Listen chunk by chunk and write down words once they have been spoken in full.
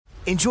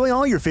Enjoy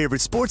all your favorite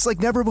sports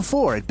like never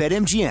before at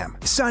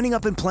BetMGM. Signing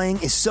up and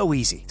playing is so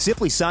easy.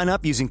 Simply sign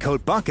up using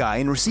code Buckeye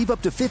and receive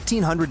up to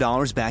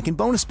 $1,500 back in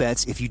bonus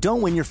bets if you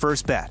don't win your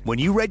first bet. When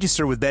you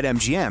register with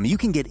BetMGM, you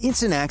can get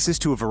instant access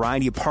to a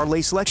variety of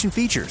parlay selection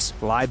features,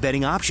 live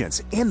betting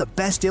options, and the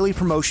best daily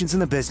promotions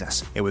in the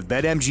business. And with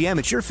BetMGM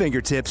at your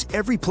fingertips,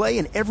 every play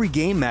and every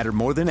game matter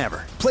more than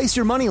ever. Place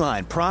your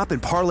moneyline, prop,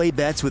 and parlay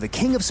bets with the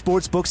king of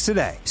sportsbooks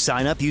today.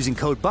 Sign up using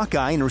code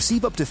Buckeye and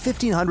receive up to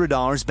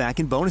 $1,500 back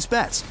in bonus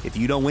bets if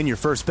you don't win your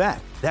first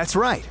bet. That's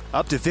right,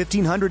 up to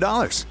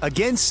 $1,500.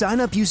 Again, sign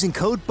up using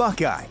code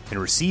Buckeye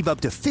and receive up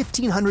to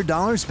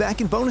 $1,500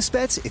 back in bonus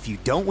bets if you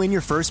don't win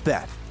your first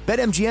bet.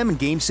 BetMGM and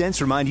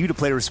GameSense remind you to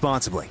play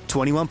responsibly.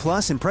 21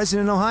 plus and present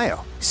in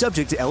Ohio.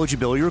 Subject to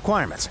eligibility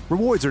requirements.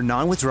 Rewards are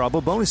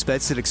non-withdrawable bonus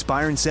bets that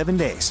expire in 7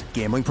 days.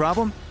 Gambling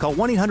problem? Call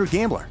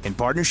 1-800-GAMBLER in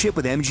partnership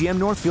with MGM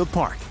Northfield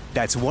Park.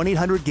 That's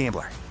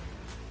 1-800-GAMBLER.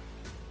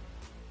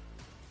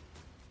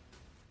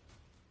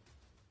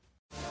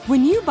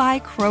 When you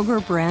buy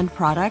Kroger brand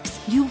products,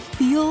 you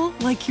feel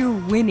like you're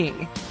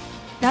winning.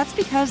 That's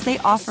because they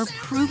offer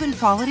proven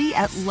quality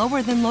at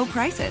lower than low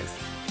prices.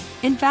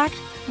 In fact,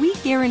 we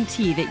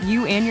guarantee that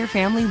you and your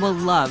family will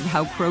love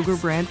how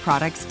Kroger brand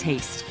products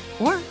taste,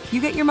 or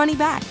you get your money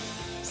back.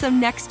 So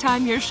next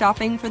time you're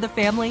shopping for the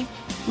family,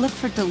 look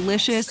for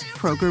delicious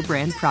Kroger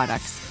brand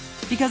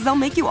products, because they'll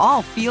make you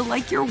all feel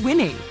like you're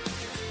winning.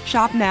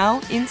 Shop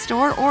now,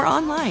 in-store, or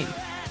online.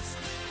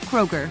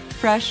 Kroger,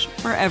 fresh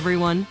for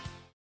everyone.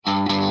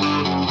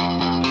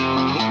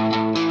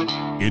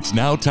 It's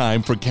now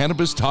time for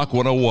Cannabis Talk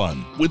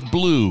 101 with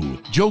Blue,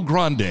 Joe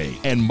Grande,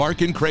 and Mark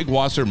and Craig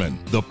Wasserman,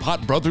 the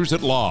Pot Brothers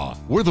at Law.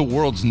 We're the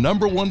world's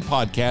 #1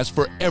 podcast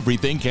for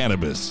everything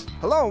cannabis.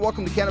 Hello and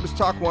welcome to Cannabis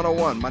Talk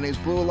 101. My name's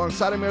Blue.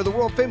 Alongside me are the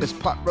world famous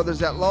Pot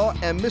Brothers at Law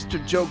and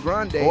Mr. Joe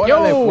Grande.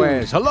 Órale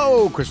pues.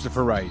 Hello,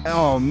 Christopher Wright.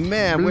 Oh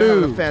man, Blue.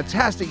 we're having a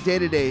fantastic day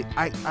today.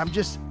 I'm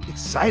just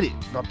excited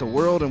about the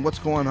world and what's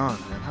going on,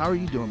 man. How are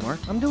you doing, Mark?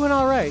 I'm doing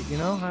all right.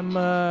 I'm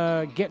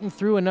getting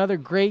through another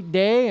great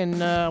day,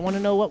 and I want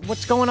to know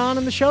what's going on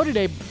in the show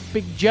today,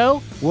 Big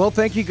Joe. Well,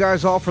 thank you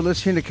guys all for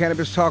listening to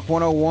Cannabis Talk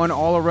 101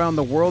 all around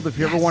the world. If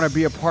you ever want to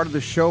be a part of the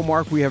show,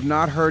 Mark, we have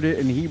not heard it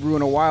in Hebrew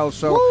in a while,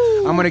 so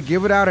I'm going to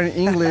give it out in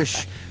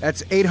English.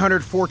 That's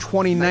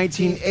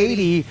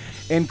 800-420-1980.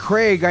 And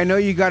Craig, I know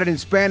you got it in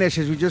Spanish,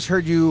 as we just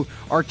heard you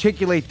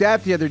articulate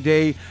that the other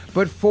day,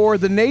 but for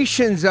the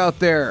nations out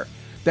there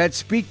that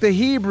speak the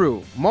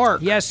Hebrew,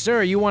 Mark. Yes,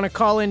 sir. You want to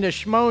call into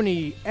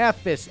Shmoni,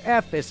 Ephes,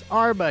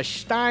 Arba,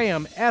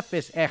 Shtayim,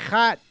 Ephes,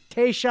 Echat,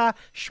 Tesha,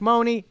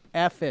 Shmoni,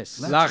 Ephes.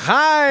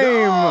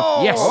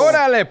 L'chaim! Yes.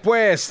 Órale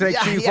pues.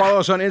 Thank you. Follow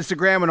us on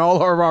Instagram and all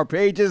of our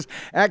pages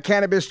at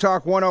Cannabis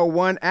Talk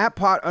 101, at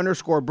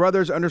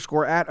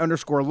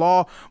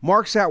pot_brothers_at_law.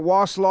 Mark's at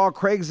Waslaw.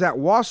 Craig's at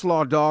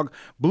Waslaw Dog.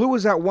 Blue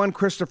is at 1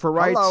 Christopher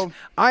Wright.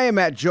 I am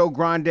at Joe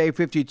Grande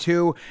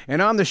 52.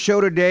 And on the show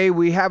today,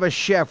 we have a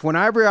chef.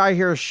 Whenever I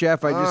hear a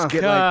chef, I just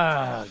get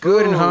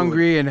good and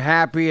hungry and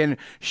happy. And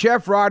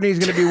Chef Rodney's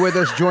going to be with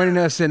us, joining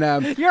us.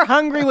 And you're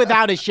hungry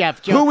without a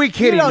chef, Joe. Who are we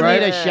kidding, you don't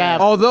right? need a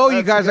chef. Although,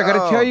 you guys, I got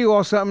to tell you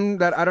all something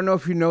that I don't know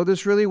if you know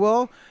this really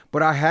well,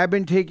 but I have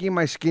been taking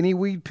my skinny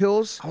weed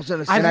pills. I've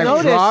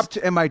dropped,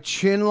 and my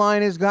chin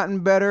line has gotten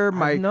better.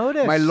 My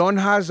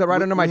lonjas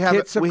right under my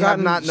tits have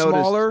gotten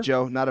smaller. Noticed,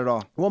 Joe, not at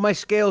all. Well, my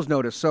scales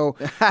noticed. So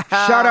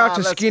shout out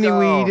to Skinny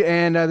Weed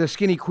and the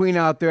Skinny Queen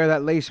out there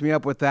that laced me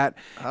up with that.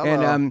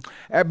 Hello.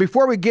 And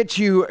before we get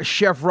to you,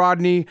 Chef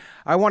Rodney,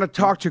 I want to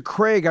talk to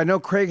Craig. I know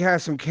Craig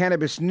has some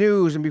cannabis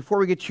news. And before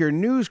we get to your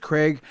news,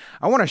 Craig,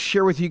 I want to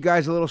share with you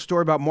guys a little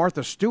story about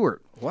Martha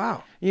Stewart.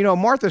 Wow.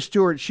 Martha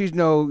Stewart, she's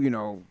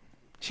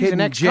she's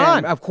an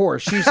ex-con. Of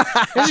course. She's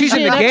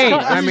in the game.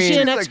 Isn't she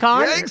an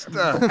ex-con?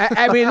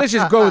 I mean, let's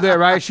just go there,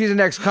 right? She's an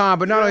ex-con,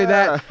 but not only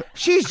that,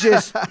 she's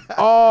just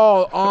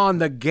all on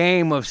the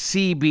game of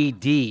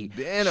CBD.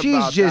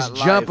 She's just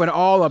jumping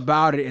all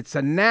about it. It's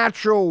a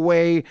natural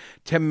way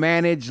to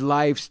manage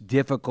life's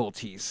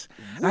difficulties.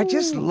 Ooh. I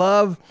just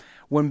love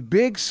when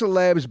big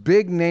celebs,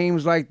 big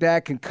names like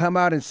that can come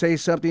out and say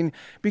something,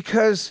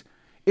 because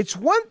it's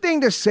one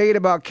thing to say it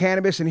about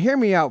cannabis, and hear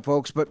me out,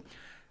 folks, but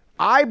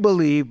I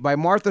believe by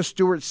Martha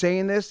Stewart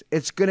saying this,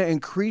 it's going to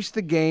increase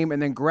the game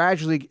and then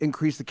gradually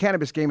increase the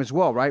cannabis game as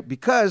well, right?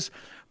 Because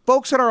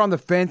folks that are on the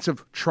fence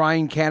of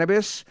trying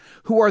cannabis,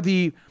 who are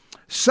the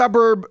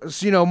suburb,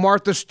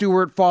 Martha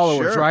Stewart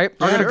followers, right?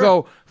 Are going to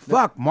go,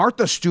 fuck,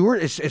 Martha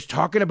Stewart is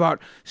talking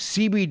about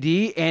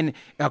CBD, and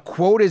a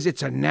quote is,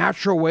 it's a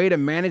natural way to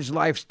manage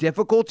life's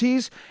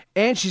difficulties,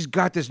 and she's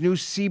got this new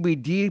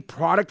CBD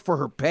product for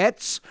her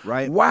pets.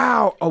 Right.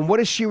 Wow. And what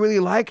does she really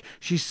like?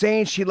 She's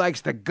saying she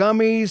likes the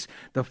gummies,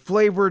 the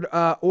flavored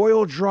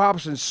oil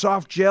drops, and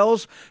soft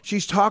gels.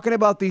 She's talking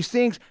about these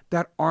things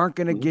that aren't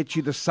going to get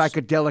you the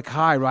psychedelic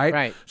high, right?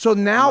 Right. So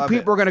now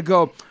people are going to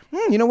go,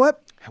 you know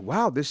what?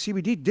 Wow, this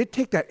CBD did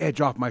take that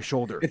edge off my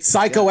shoulder. It's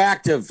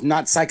psychoactive,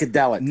 not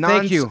psychedelic.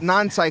 Thank you.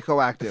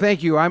 Non-psychoactive.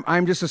 Thank you.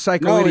 I'm just a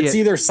psycho No, idiot. it's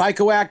either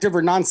psychoactive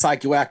or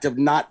non-psychoactive,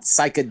 not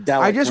psychedelic.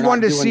 I just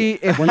wanted to see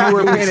if you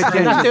were paying We're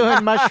attention. not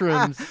doing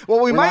mushrooms.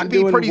 Well, we might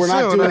be pretty we're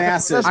soon. not doing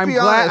acid.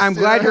 I'm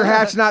glad your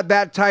hat's not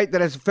that tight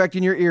that it's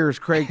affecting your ears,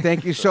 Craig.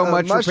 Thank you so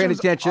much for paying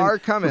attention. Are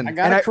coming. I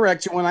gotta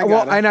correct you when I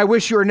got it. And I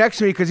wish you were next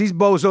to me because these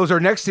bozos are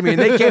next to me and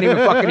they can't even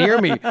fucking hear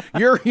me.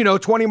 You're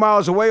 20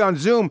 miles away on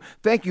Zoom.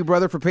 Thank you,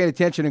 brother, for paying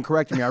attention and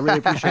correcting me. I really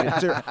appreciate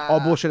it. All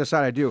bullshit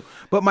aside, I do.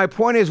 But my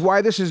point is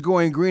why this is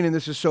going green and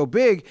this is so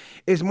big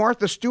is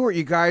Martha Stewart,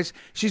 you guys,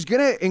 she's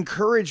going to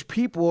encourage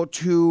people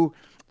to,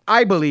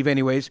 I believe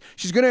anyways,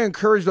 she's going to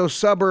encourage those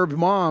suburb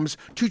moms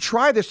to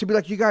try this, to be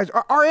like, you guys,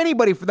 or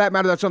anybody for that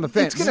matter that's on the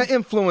fence. It's going to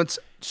influence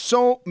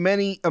so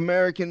many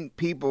American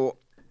people.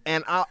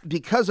 And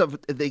because of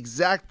the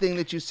exact thing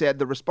that you said,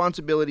 the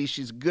responsibility,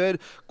 she's good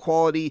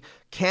quality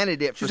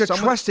candidate. She's a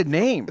trusted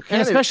name.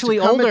 And especially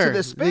older.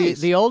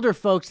 The older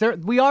folks,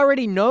 we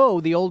already know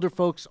the older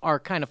folks are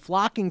kind of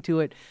flocking to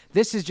it.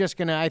 This is just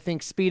going to, I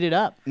think, speed it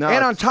up. And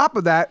on top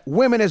of that,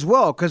 women as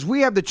well, because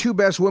we have the two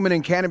best women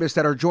in cannabis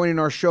that are joining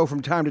our show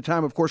from time to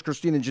time, of course,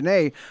 Christine and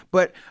Janae,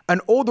 but an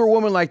older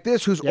woman like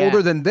this who's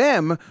older than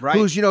them,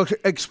 who's,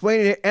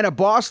 explaining it, and a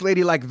boss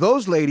lady like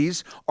those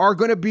ladies are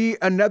going to be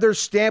another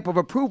stamp of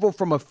approval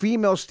from a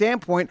female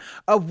standpoint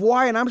of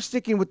why, and I'm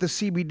sticking with the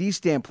CBD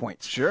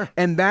standpoint. Sure.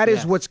 And that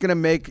is what's going to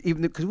make,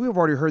 even because we've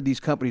already heard these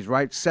companies,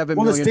 right? 7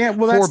 million, that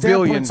 4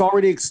 billion.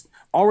 standpoint's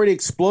already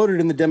exploded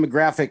in the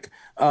demographic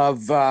of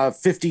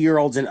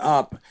 50-year-olds and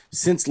up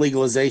since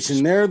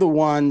legalization. They're the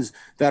ones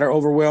that are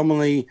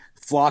overwhelmingly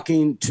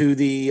flocking to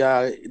the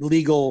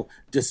legal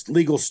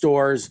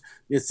stores.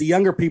 It's the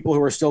younger people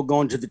who are still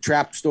going to the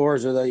trap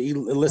stores or the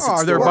illicit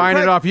stores. They're buying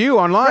it off you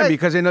online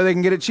because they know they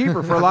can get it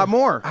cheaper for a lot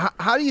more.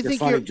 How do you think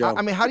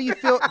how do you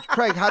feel,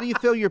 Craig, how do you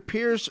feel your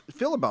peers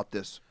feel about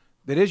this?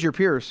 It is your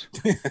peers.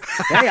 Hey,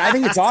 I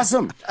think it's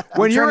awesome.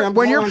 When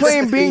you're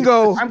playing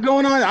bingo, I'm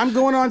going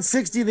on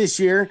 60 this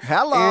year.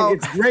 Hello. And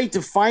it's great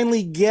to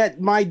finally get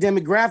my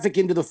demographic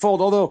into the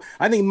fold. Although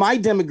I think my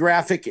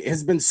demographic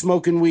has been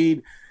smoking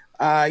weed,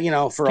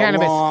 for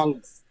Cannabis.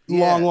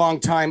 a long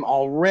time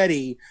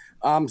already.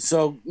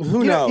 So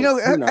who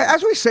knows?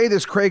 As we say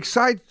this, Craig,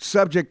 side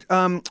subject,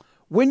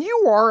 when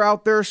you are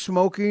out there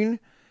smoking,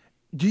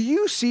 do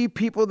you see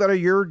people that are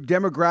your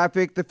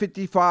demographic, the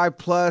 55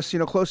 plus,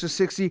 close to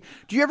 60?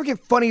 Do you ever get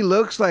funny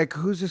looks like,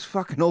 who's this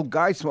fucking old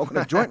guy smoking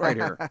a joint right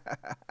here?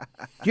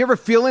 Do you ever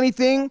feel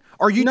anything?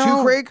 Are you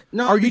too, Craig?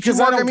 No, are you because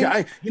too, I Mark?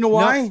 don't. You know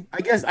why?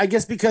 No. I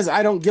guess because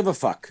I don't give a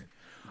fuck.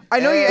 I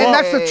know you, and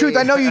that's the truth.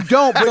 I know you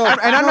don't, but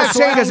I'm not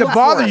saying does it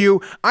bother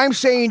you. I'm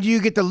saying do you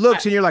get the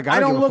looks and you're like,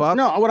 I don't give a fuck.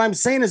 No, what I'm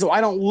saying is I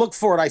don't look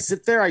for it. I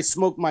sit there, I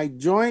smoke my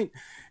joint,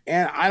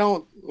 and I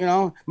don't,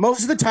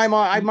 most of the time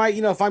I might,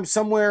 if I'm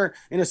somewhere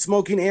in a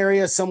smoking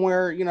area,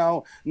 somewhere,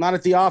 not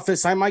at the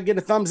office, I might get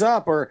a thumbs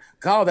up or,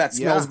 oh, that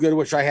smells good.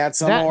 Wish I had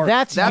some more.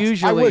 That's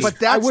usually.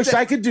 I wish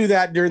I could do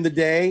that during the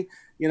day.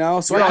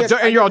 So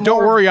don't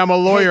worry, I'm a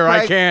lawyer. Hey,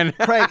 Craig, I can.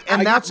 Craig,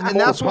 and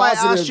that's why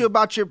I asked you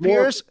about your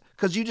peers. More,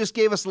 because you just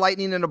gave us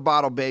lightning in a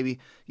bottle, baby.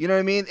 You know what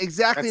I mean?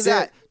 Exactly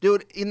that.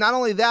 Dude, not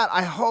only that,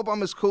 I hope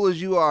I'm as cool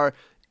as you are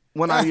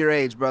when I'm your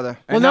age, brother.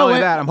 And not only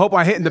that, I'm hoping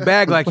I'm hitting the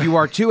bag like you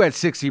are too at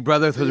 60,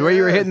 brother. Because the way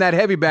you were hitting that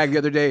heavy bag the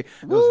other day,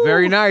 it was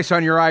very nice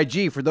on your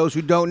IG. For those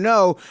who don't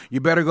know,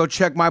 you better go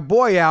check my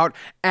boy out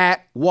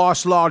at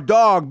Waslaw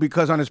Dog,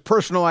 because on his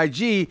personal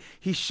IG,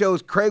 he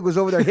shows Craig was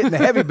over there hitting the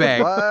heavy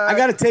bag. I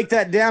got to take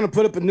that down and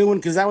put up a new one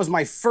because that was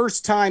my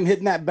first time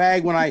hitting that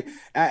bag when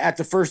at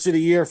the first of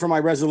the year for my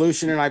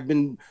resolution, and I've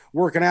been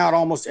working out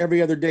almost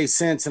every other day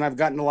since, and I've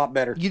gotten a lot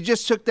better. You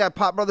just took that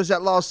Pot Brothers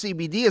at Law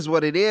CBD is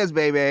what it is,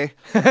 baby.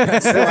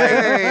 That's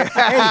right.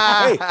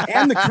 hey,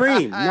 and the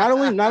cream. Not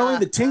only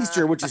the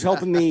tincture, which is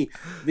helping the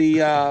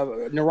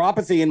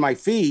neuropathy in my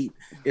feet.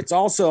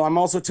 I'm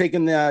also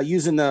taking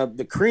using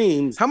the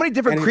creams. How many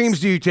different creams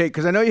do you take?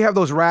 Because I know you have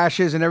those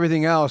rashes and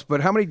everything else,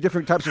 but how many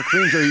different types of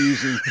creams are you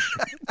using?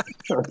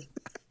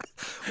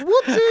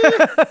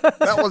 Whoopsie!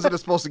 That wasn't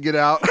supposed to get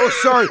out. Oh,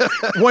 sorry.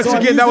 Once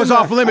again, that was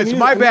off limits.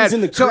 My bad.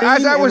 So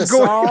as I was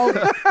going,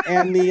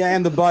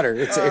 and the butter,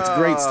 it's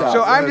great stuff.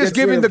 So I'm just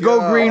giving the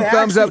Go Green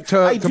thumbs up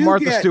to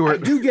Martha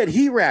Stewart. I do get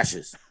heat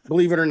rashes,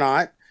 believe it or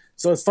not.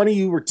 So it's funny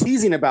you were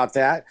teasing about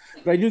that,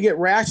 but I do get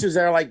rashes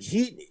that are like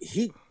heat.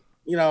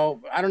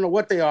 I don't know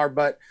what they are,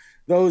 but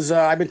those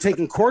I've been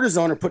taking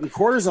cortisone or putting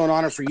cortisone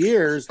on it for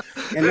years,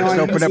 and now I'm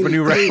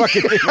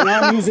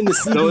using the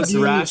CBD. Those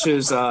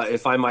rashes,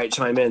 if I might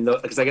chime in,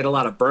 because I get a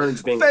lot of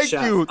burns being a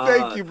chef.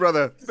 Thank you,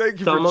 brother. Thank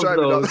you some for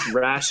chiming of those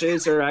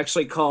rashes are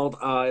actually called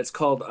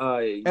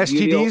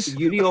STDs,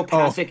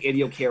 idiopathic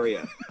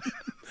idiocardia.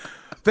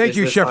 Thank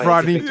you, Chef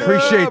Rodney.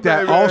 Appreciate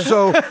that. Baby.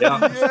 Also,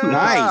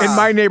 Nice. in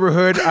my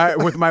neighborhood,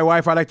 with my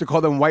wife, I like to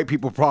call them white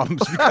people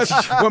problems because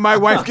when my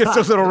wife gets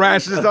those little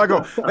rashes, I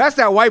go, "That's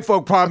that white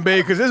folk problem,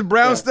 babe." Because this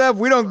brown stuff,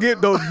 we don't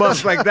get those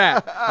busts like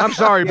that. I'm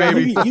sorry,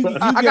 baby.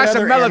 I got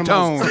some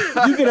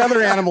melatonin. You get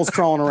other animals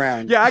crawling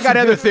around. Yeah, I got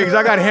other things.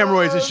 I got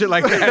hemorrhoids and shit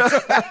like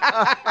that.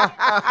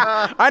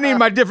 I need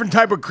my different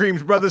type of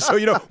creams, brother. So,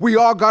 we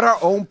all got our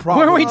own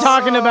problems. Were we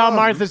talking about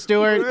Martha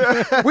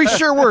Stewart? We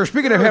sure were.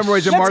 Speaking of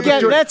hemorrhoids and Martha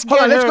Stewart, let's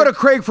go to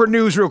Craig for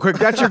news real quick.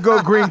 That's your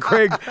Go Green,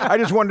 Craig. I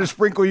just wanted to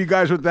sprinkle you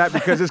guys with that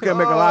because it's going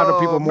to make a lot of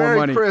people more Merry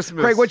money.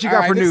 Christmas. Craig, what you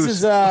got for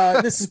news?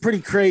 This is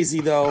pretty crazy,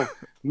 though.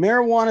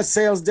 Marijuana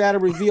sales data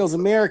reveals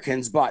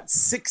Americans bought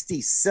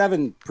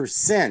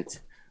 67%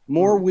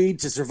 more weed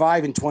to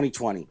survive in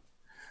 2020.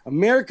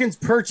 Americans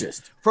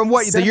purchased. From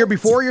what, the year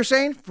before, you're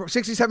saying?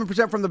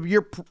 67% from the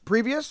year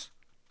previous?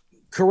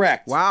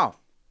 Correct. Wow.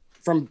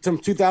 From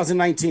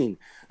 2019.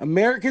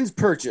 Americans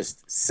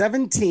purchased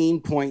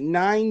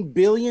 $17.9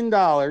 billion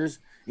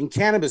in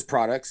cannabis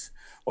products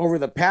over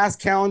the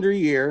past calendar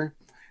year,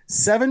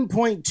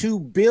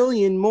 7.2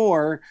 billion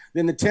more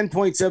than the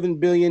 10.7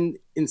 billion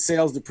in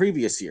sales the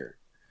previous year.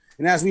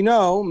 And as we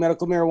know,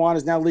 medical marijuana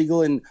is now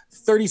legal in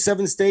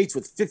 37 states,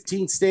 with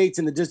 15 states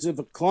in the District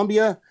of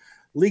Columbia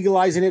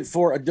legalizing it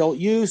for adult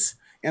use.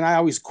 And I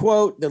always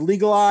quote the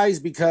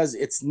legalized because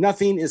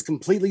nothing is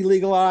completely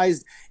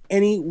legalized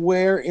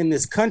anywhere in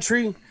this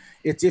country.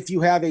 It's if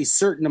you have a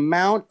certain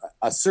amount,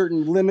 a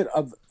certain limit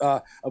of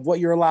what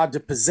you're allowed to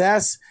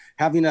possess,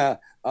 having a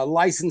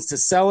license to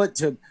sell it,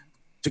 to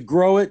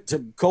grow it,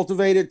 to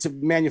cultivate it, to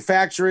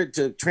manufacture it,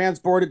 to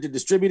transport it, to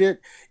distribute it,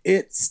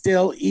 it's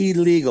still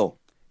illegal.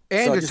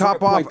 And to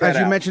top off, as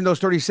you mentioned, those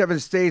 37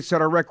 states that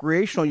are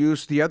recreational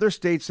use, the other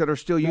states that are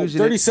still using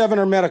 37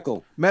 are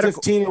medical.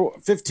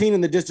 15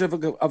 in the District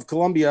of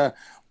Columbia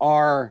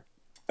are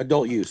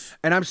adult use.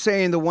 And I'm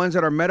saying the ones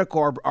that are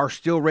medical are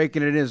still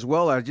raking it in as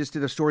well. I just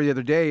did a story the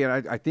other day,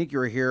 and I think you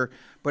were here,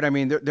 but I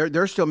mean,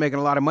 they're still making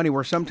a lot of money,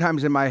 where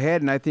sometimes in my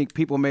head, and I think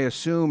people may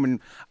assume,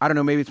 and I don't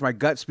know, maybe it's my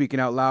gut speaking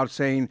out loud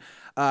saying,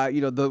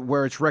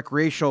 where it's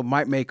recreational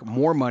might make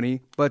more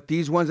money, but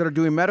these ones that are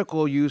doing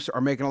medical use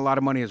are making a lot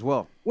of money as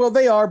well. Well,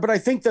 they are, but I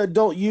think the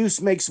adult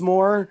use makes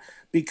more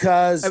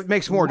because it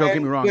makes more. Don't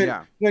get me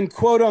wrong. When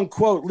quote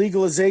unquote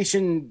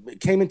legalization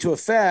came into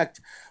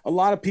effect, a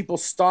lot of people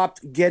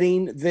stopped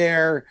getting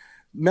their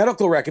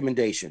medical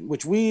recommendation,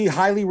 which we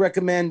highly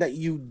recommend that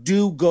you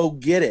do go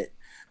get it.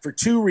 For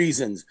two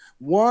reasons.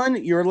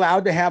 One, you're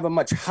allowed to have a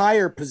much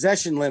higher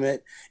possession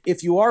limit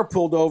if you are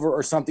pulled over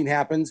or something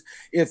happens.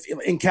 If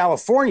in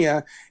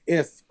California,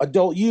 if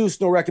adult use,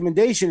 no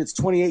recommendation, it's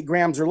 28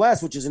 grams or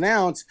less, which is an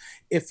ounce.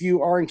 If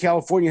you are in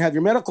California and have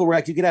your medical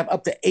rec, you can have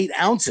up to 8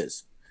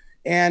 ounces.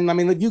 And I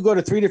mean, if you go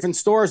to 3 different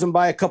stores and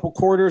buy a couple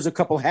quarters, a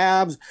couple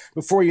halves,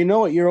 before you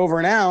know it, you're over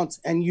an ounce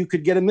and you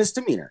could get a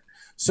misdemeanor.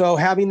 So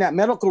having that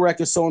medical rec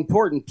is so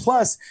important.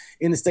 Plus,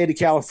 in the state of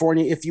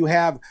California, if you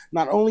have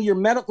not only your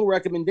medical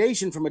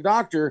recommendation from a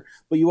doctor,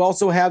 but you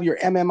also have your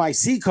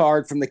MMIC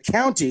card from the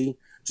county,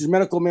 which is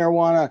medical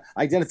marijuana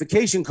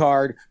identification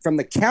card from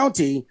the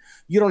county,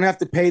 you don't have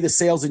to pay the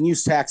sales and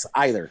use tax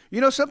either.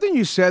 You know, something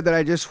you said that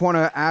I just want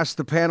to ask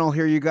the panel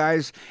here, you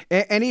guys,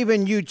 and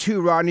even you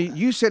too, Rodney,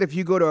 you said if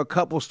you go to a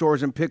couple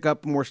stores and pick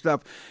up more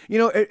stuff, you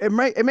know,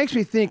 it makes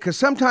me think, because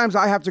sometimes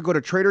I have to go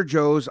to Trader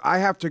Joe's, I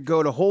have to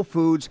go to Whole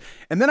Foods,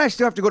 and then I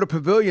still have to go to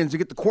Pavilions to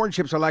get the corn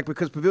chips I like,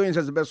 because Pavilions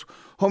has the best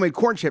homemade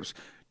corn chips.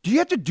 Do you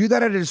have to do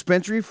that at a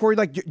dispensary for you?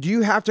 Like, do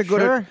you have to go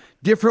to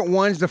different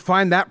ones to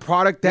find that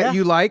product that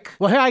you like?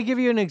 Well, here, I give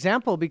you an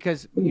example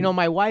because, you know,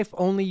 my wife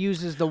only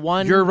uses the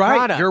one You're right.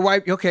 product. Your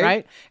wife, okay.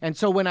 Right? And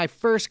so when I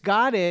first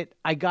got it,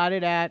 I got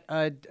it at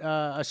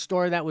a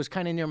store that was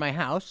kind of near my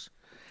house.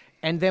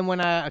 And then when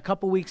a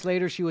couple weeks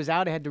later she was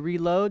out, I had to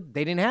reload.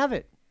 They didn't have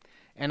it.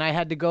 And I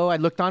had to go, I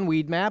looked on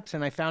Weed Maps,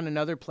 and I found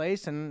another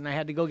place, and I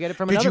had to go get it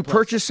from another place. Did you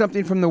purchase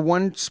something from the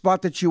one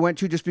spot that you went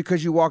to just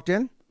because you walked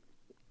in?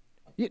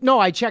 No,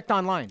 I checked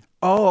online.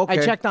 Oh, okay.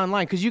 I checked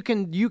online because you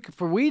can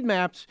for Weed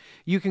Maps,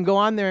 you can go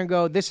on there and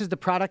go, this is the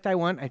product I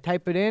want. I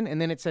type it in, and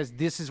then it says,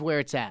 this is where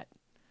it's at.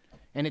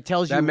 And it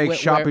tells you. That makes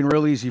shopping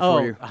real easy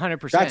for you.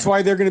 100%. That's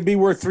why they're going to be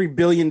worth $3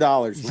 billion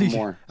or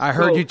more. I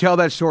heard you tell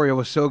that story. It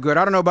was so good.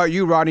 I don't know about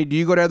you, Rodney. Do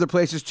you go to other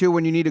places too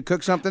when you need to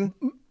cook something?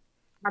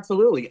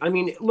 Absolutely. I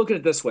mean, look at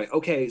it this way.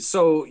 Okay,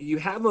 so you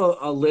have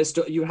a list,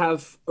 you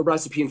have a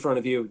recipe in front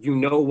of you, you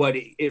know what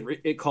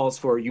it calls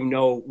for, you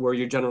know where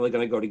you're generally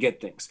going to go to get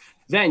things.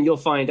 Then you'll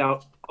find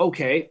out,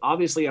 okay,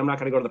 obviously I'm not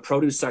going to go to the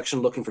produce section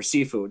looking for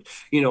seafood,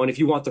 you know, and if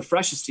you want the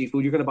freshest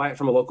seafood, you're going to buy it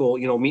from a local,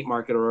 you know, meat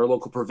market or a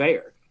local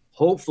purveyor.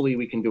 Hopefully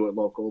we can do it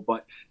local,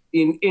 but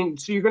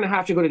so you're going to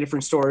have to go to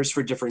different stores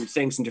for different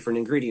things and different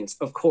ingredients,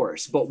 of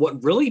course. But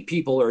what really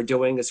people are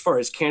doing as far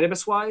as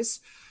cannabis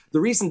wise, the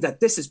reason that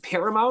this is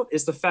paramount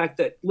is the fact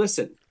that,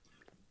 listen,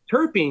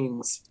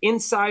 terpenes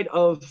inside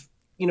of,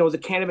 you know, the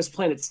cannabis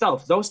plant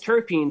itself, those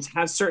terpenes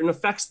have certain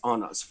effects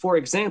on us. For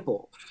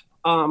example,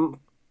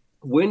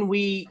 when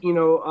we,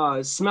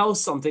 smell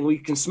something, we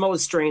can smell a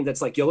strain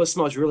that's like, yo, this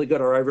smells really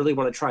good, or I really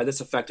want to try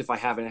this effect if I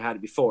haven't had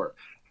it before.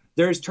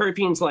 There's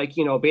terpenes like,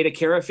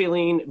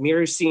 beta-caryophyllene,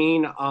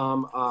 myrcene,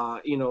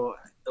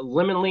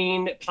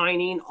 limonene,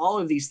 pinene. All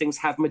of these things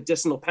have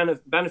medicinal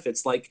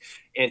benefits like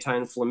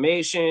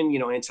anti-inflammation,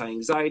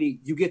 anti-anxiety.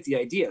 You get the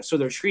idea. So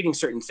they're treating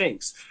certain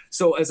things.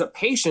 So as a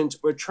patient,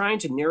 we're trying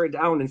to narrow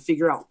down and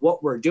figure out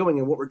what we're doing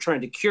and what we're trying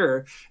to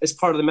cure as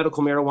part of the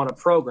medical marijuana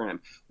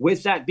program.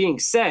 With that being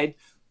said,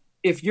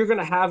 if you're going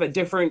to have a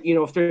different,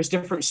 if there's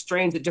different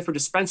strains at different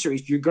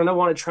dispensaries, you're going to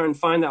want to try and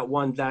find that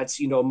one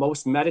that's,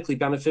 most medically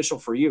beneficial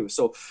for you.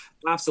 So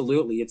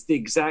absolutely, it's the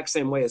exact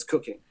same way as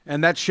cooking.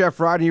 And that's Chef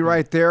Rodney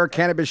right there,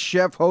 cannabis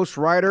chef, host,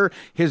 writer.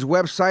 His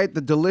website,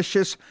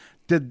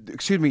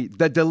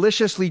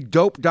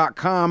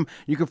 thedeliciouslydope.com.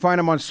 You can find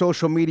him on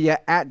social media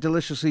at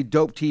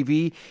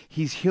deliciouslydope.tv.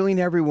 He's healing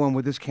everyone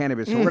with his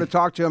cannabis. So we're going to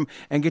talk to him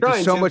and get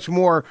to so much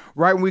more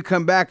right when we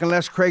come back.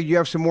 Unless, Craig, you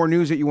have some more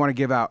news that you want to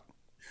give out.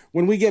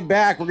 When we get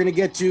back, we're going to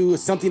get to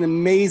something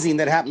amazing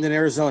that happened in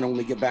Arizona when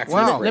we get back.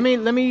 Wow. Let me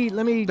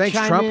Thanks,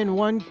 chime Trump. in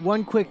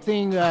one quick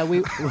thing. We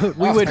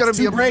would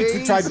two breaks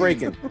to try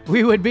breaking.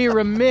 We would be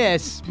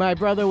remiss. My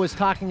brother was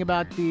talking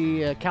about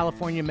the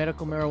California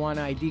medical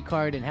marijuana ID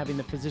card and having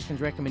the physician's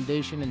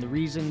recommendation and the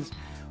reasons.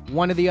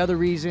 One of the other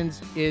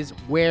reasons is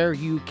where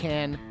you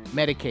can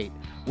medicate,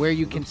 where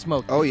you can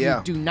smoke. Oh,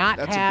 yeah. If you do not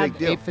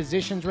have a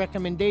physician's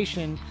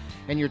recommendation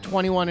and you're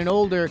 21 and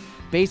older,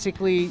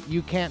 basically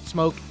you can't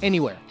smoke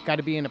anywhere. Got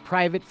to be in a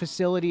private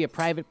facility, a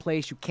private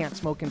place. You can't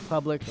smoke in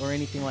public or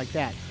anything like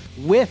that.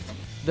 With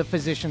the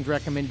physician's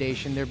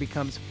recommendation, there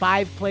becomes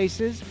 5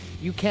 places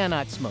you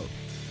cannot smoke.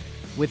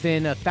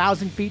 Within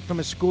 1,000 feet from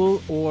a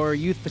school or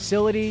youth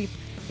facility,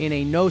 in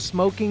a no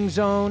smoking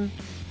zone,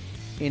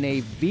 in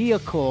a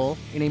vehicle,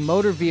 in a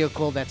motor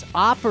vehicle that's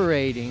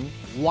operating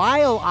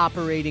while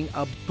operating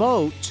a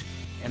boat,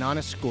 and on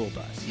a school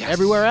bus. Yes.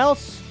 Everywhere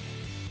else,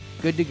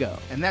 good to go.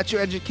 And that's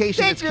your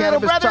education. Thank It's you,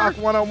 Cannabis little brother.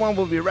 Talk 101.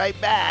 We'll be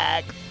right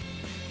back.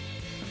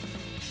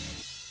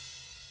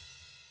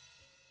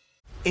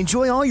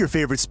 Enjoy all your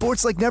favorite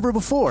sports like never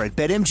before at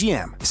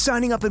BetMGM.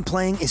 Signing up and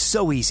playing is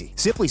so easy.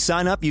 Simply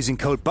sign up using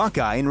code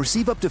Buckeye and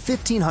receive up to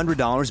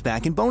 $1,500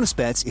 back in bonus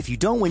bets if you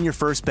don't win your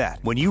first bet.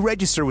 When you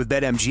register with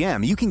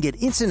BetMGM, you can get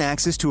instant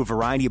access to a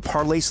variety of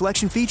parlay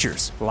selection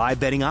features, live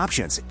betting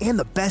options, and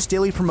the best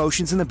daily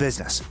promotions in the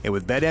business. And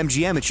with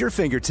BetMGM at your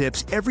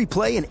fingertips, every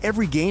play and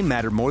every game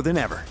matter more than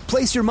ever.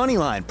 Place your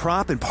moneyline,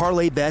 prop, and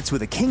parlay bets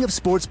with the king of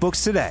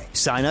sportsbooks today.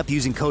 Sign up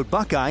using code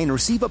Buckeye and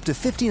receive up to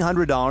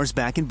 $1,500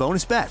 back in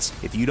bonus bets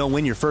if you don't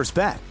win your first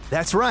bet.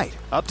 That's right,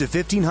 up to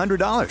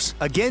 $1,500.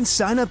 Again,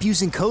 sign up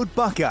using code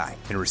Buckeye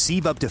and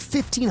receive up to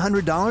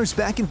 $1,500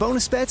 back in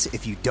bonus bets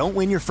if you don't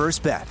win your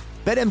first bet.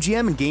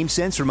 BetMGM and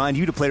GameSense remind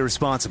you to play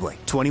responsibly.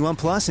 21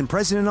 plus and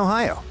present in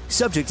Ohio.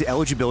 Subject to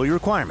eligibility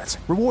requirements.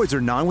 Rewards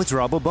are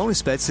non-withdrawable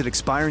bonus bets that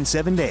expire in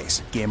 7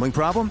 days. Gambling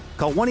problem?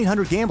 Call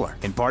 1-800-GAMBLER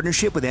in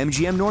partnership with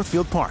MGM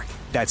Northfield Park.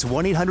 That's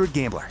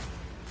 1-800-GAMBLER.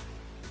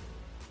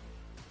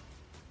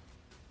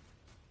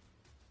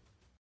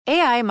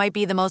 AI might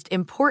be the most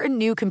important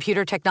new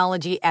computer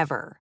technology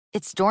ever.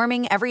 It's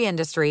storming every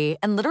industry,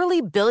 and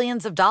literally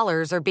billions of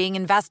dollars are being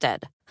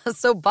invested.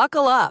 So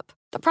buckle up.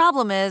 The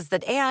problem is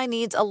that AI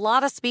needs a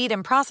lot of speed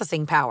and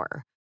processing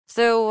power.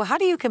 So how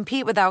do you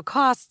compete without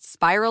costs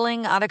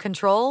spiraling out of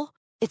control?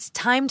 It's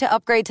time to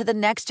upgrade to the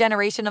next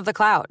generation of the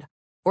cloud,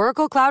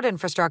 Oracle Cloud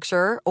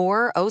Infrastructure,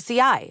 or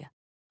OCI.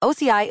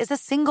 OCI is a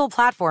single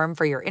platform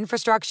for your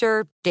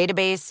infrastructure,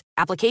 database,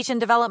 application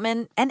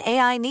development, and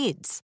AI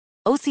needs.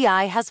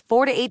 OCI has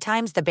 4 to 8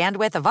 times the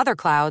bandwidth of other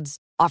clouds,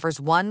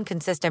 offers one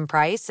consistent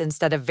price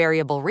instead of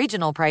variable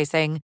regional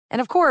pricing, and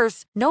of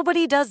course,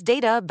 nobody does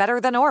data better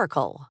than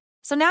Oracle.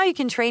 So now you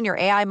can train your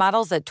AI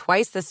models at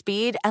twice the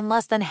speed and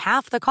less than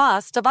half the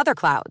cost of other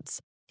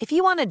clouds. If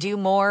you want to do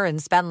more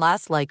and spend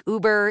less like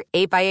Uber,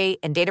 8x8,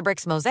 and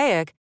Databricks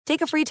Mosaic,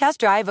 take a free test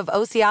drive of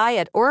OCI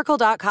at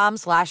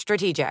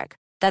oracle.com/strategic.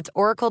 That's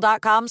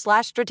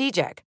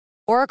oracle.com/strategic.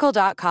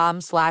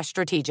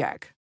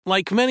 Oracle.com/strategic.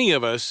 Like many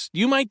of us,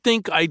 you might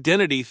think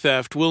identity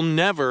theft will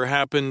never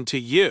happen to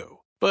you.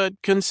 But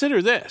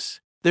consider this.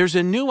 There's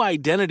a new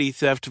identity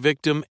theft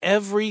victim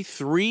every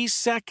 3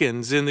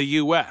 seconds in the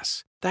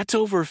U.S. That's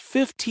over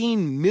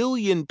 15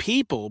 million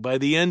people by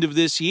the end of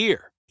this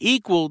year,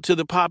 equal to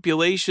the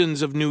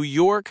populations of New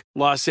York,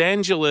 Los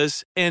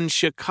Angeles, and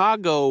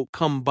Chicago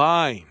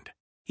combined.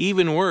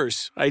 Even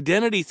worse,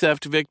 identity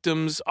theft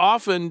victims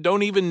often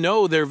don't even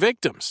know they're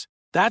victims.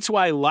 That's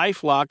why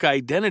LifeLock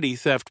Identity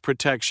Theft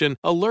Protection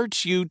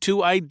alerts you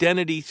to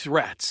identity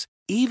threats,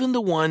 even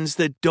the ones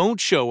that don't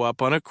show up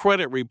on a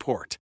credit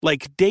report,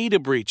 like data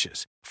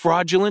breaches,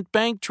 fraudulent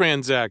bank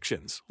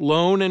transactions,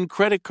 loan and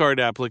credit card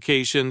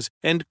applications,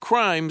 and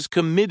crimes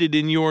committed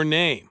in your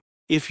name.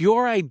 If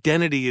your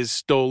identity is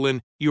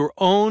stolen, your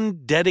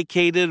own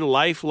dedicated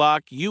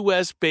LifeLock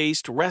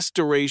U.S.-based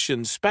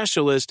restoration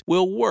specialist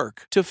will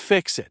work to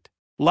fix it.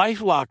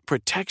 LifeLock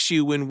protects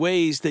you in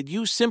ways that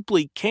you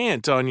simply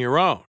can't on your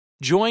own.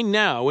 Join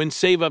now and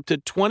save up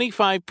to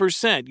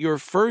 25% your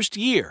first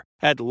year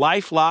at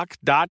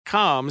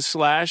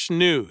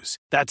LifeLock.com/news.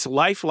 That's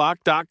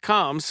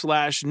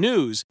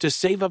LifeLock.com/news to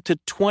save up to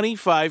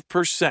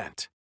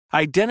 25%.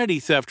 Identity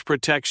theft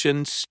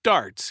protection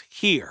starts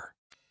here.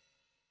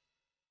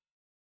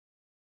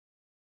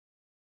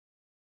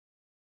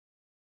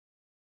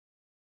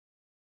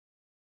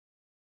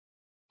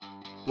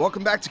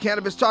 Welcome back to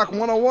Cannabis Talk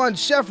 101.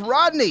 Chef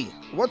Rodney,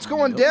 what's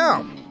going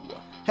down?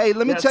 Hey,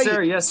 let me tell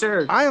you. Yes,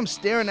 sir. I am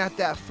staring at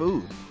that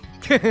food.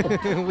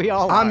 We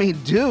all are. I mean,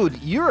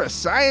 dude, you're a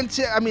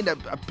scientist. I mean,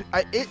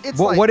 it's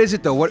like... What is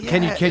it, though?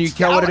 Can you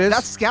tell what it is?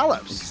 That's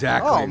scallops.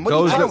 Exactly.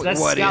 That's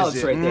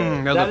scallops right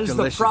there. That is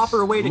delicious. the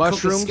proper way to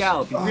Mushrooms? cook a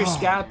scallop. If your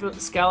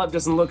scallop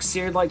doesn't look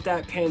seared like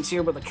that, pan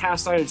seared with a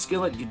cast iron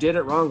skillet, you did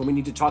it wrong, and we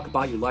need to talk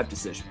about your life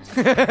decisions.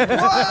 You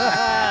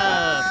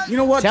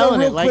know what?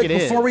 Telling though, it real like quick,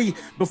 it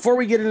before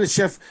we get into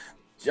Chef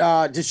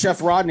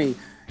Rodney,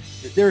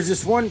 there's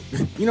this one.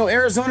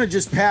 Arizona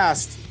just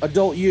passed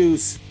adult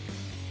use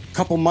a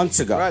couple months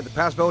ago. Right, the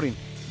past voting,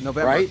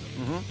 November. Right?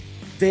 Mm-hmm.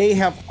 They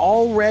have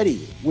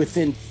already,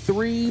 within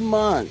 3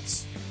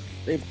 months,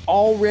 they've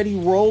already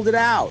rolled it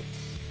out,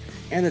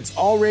 and it's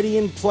already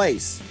in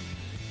place.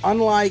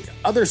 Unlike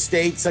other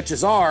states such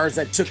as ours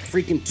that took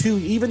freaking 2,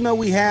 even though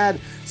we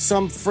had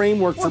some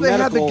framework for medical. Well,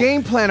 they have the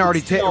game plan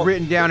already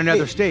written down in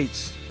other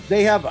states.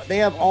 They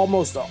have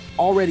almost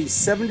already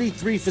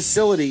 73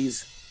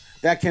 facilities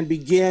that can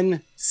begin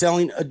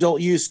selling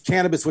adult use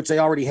cannabis, which they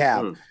already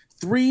have.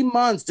 3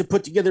 months to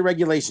put together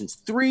regulations.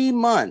 3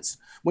 months.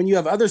 When you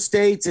have other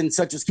states, and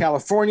such as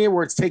California,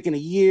 where it's taken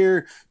 1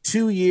 year,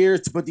 2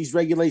 years to put these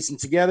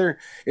regulations together,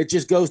 it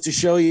just goes to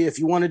show you if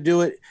you want to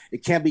do it,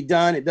 it can be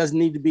done. It doesn't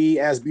need to be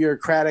as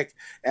bureaucratic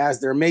as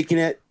they're making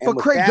it. And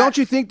but Craig, don't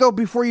you think though,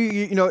 before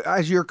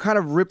as you're kind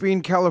of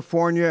ripping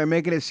California and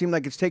making it seem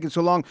like it's taking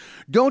so long,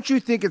 don't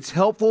you think it's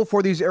helpful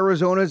for these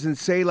Arizonas and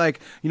say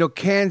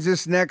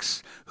Kansas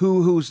next,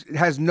 who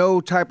has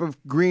no type of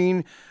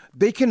green?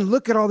 They can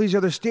look at all these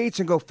other states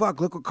and go, fuck,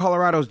 look what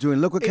Colorado's doing.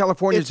 Look what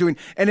California's doing.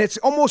 And it's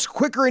almost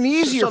quicker and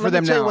easier for them now.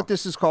 Let me tell you what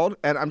this is called,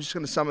 and I'm just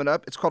going to sum it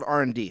up. It's called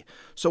R&D.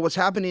 So what's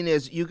happening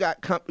is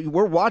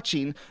we're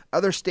watching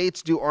other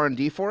states do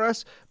R&D for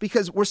us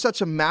because we're such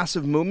a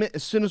massive movement.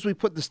 As soon as we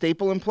put the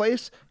staple in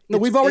place, no,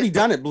 we've already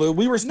done it, Blue.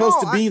 We were supposed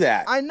to be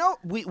that. I know.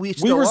 We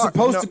were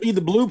supposed to be the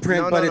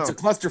blueprint, but it's a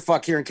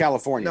clusterfuck here in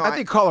California. No, I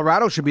think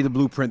Colorado should be the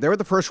blueprint. They were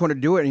the first one to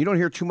do it, and you don't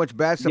hear too much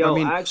bad stuff.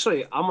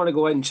 Actually, I'm going to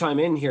go ahead and chime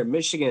in here.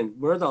 Michigan,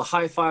 we're the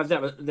high five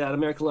that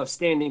America left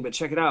standing, but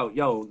check it out.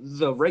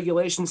 The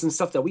regulations and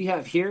stuff that we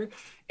have here,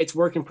 it's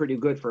working pretty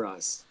good for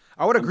us.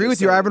 I would agree with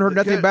you. I haven't heard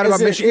nothing bad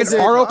about Michigan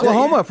or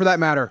Oklahoma, for that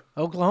matter.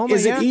 Oklahoma,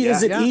 is it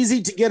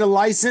easy to get a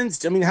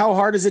license? I mean, how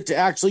hard is it to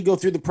actually go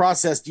through the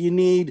process? Do you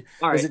need?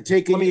 All right, does it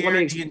take a year?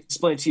 Let me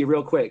explain to you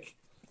real quick.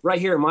 Right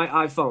here, my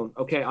iPhone.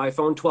 Okay,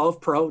 iPhone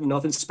 12 Pro.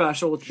 Nothing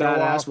special. It's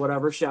badass.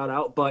 Whatever. Shout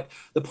out. But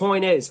the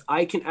point is,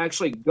 I can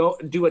actually go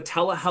do a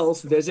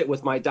telehealth visit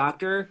with my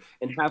doctor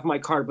and have my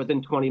card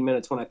within 20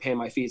 minutes when I pay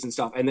my fees and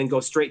stuff, and then go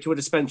straight to a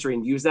dispensary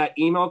and use that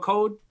email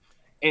code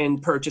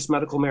and purchase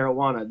medical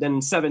marijuana. Then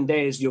in 7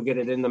 days, you'll get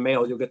it in the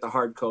mail. You'll get the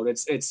hard code.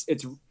 It's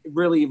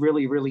really,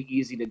 really, really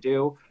easy to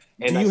do.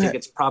 And I think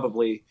it's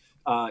probably,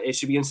 it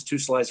should be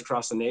institutionalized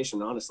across the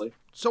nation, honestly.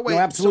 So wait,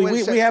 no,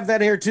 absolutely. We have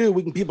that here too.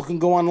 People can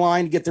go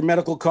online, get their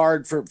medical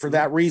card for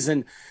that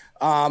reason.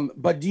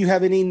 But do you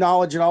have any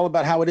knowledge at all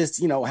about how it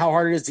is, how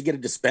hard it is to get a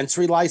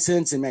dispensary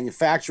license and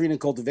manufacturing and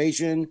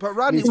cultivation? But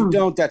Rodney, if you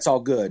don't, that's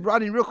all good.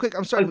 Rodney, real quick,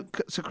 I'm sorry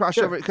to cross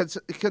over because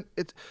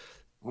it's.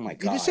 Oh my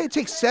God. Did you say it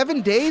takes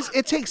 7 days?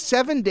 It takes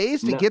 7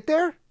 days to get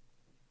there?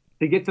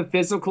 To get the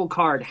physical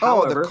card.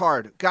 However, the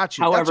card. Got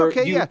you. However, that's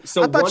okay,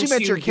 So I thought you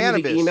meant your do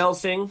cannabis. The email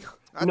thing.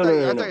 I thought you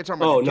were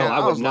talking about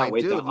I would not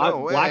wait. Dude,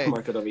 black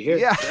market over here.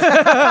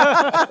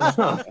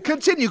 Yeah.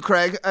 Continue,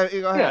 Craig. Go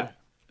ahead. Yeah.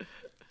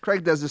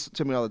 Craig does this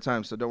to me all the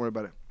time, so don't worry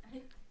about it.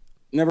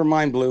 Never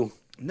mind, Blue.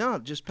 No,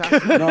 just pass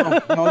it.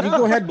 No, you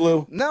go ahead,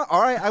 Blue. No,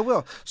 all right, I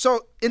will.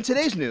 So in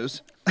today's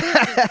news.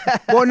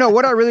 Well, no,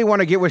 what I really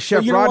want to get with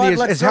Chef Rodney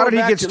is how did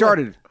he get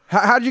started?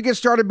 How did you get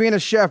started being a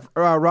chef,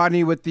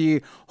 Rodney, with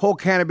the whole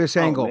cannabis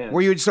angle? Man.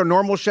 Were you just a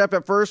normal chef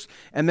at first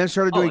and then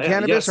started doing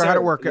cannabis, or how did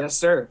it work? Yes,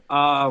 sir.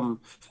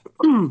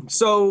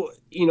 So,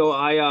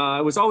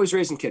 I was always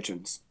raised in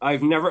kitchens.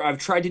 I've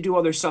tried to do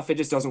other stuff. It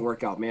just doesn't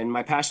work out, man.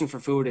 My passion for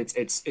food,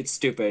 it's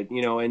stupid,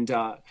 and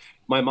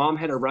my mom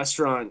had a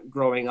restaurant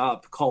growing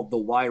up called the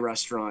Y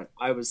Restaurant.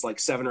 I was like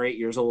 7 or 8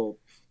 years old.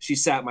 She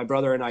sat my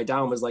brother and I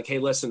down, was like, hey,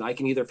 listen, I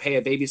can either pay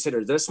a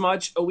babysitter this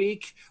much a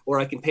week or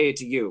I can pay it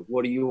to you.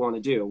 What do you want to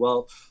do?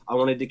 Well, I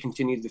wanted to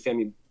continue the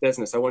family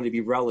business. I wanted to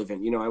be relevant.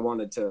 I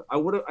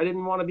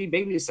didn't want to be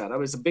babysat. I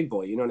was a big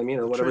boy, you know what I mean?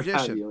 Or whatever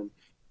have you. And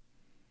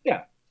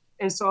yeah.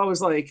 And so I was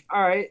like,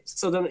 all right.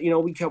 So then,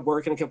 we kept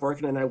working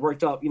and I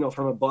worked up,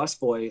 from a bus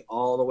boy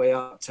all the way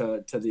up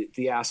to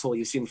the asshole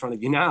you see in front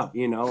of you now,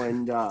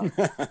 and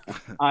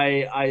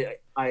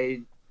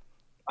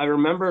I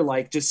remember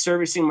like just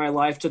servicing my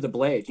life to the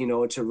blade,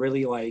 to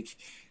really like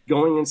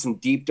going in some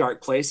deep,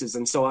 dark places.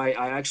 And so I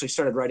actually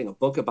started writing a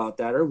book about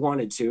that, or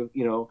wanted to,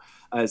 you know,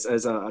 as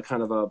a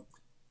kind of a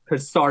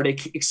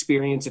cathartic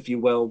experience, if you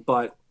will.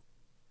 But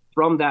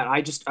from that,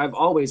 I've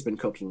always been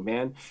cooking,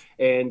 man.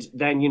 And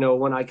then, you know,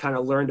 when I kind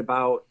of learned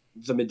about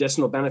the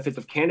medicinal benefits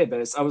of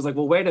cannabis, I was like,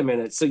 well, wait a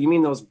minute. So you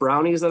mean those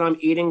brownies that I'm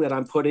eating, that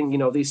I'm putting, you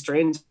know, these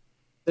strains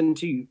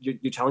into,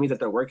 you're telling me that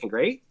they're working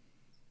great?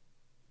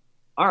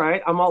 All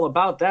right, I'm all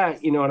about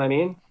that. You know what I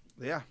mean?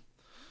 Yeah.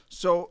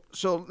 So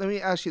let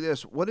me ask you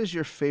this. What is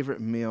your favorite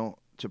meal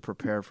to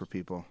prepare for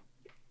people?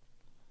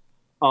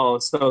 Oh,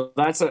 so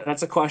that's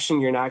a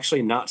question you're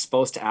actually not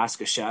supposed to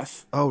ask a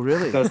chef. Oh,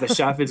 really? Because the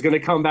chef is going to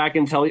come back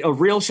and tell you, a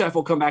real chef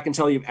will come back and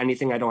tell you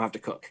anything I don't have to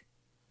cook.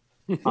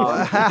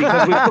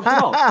 Because we cooked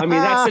it all. I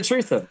mean, that's the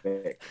truth of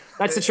it.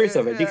 That's the truth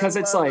of it. Because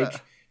it's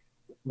like,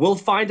 we'll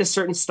find a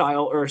certain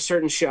style or a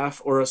certain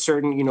chef or a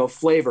certain, you know,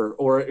 flavor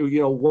or,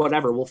 you know,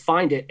 whatever. We'll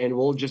find it and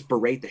we'll just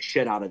berate the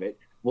shit out of it.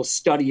 We'll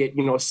study it,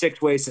 you know,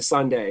 6 ways to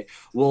Sunday.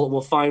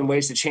 We'll find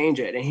ways to change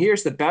it. And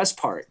here's the best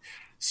part.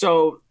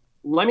 So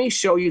let me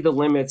show you the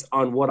limits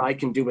on what I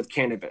can do with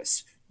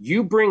cannabis.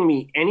 You bring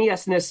me any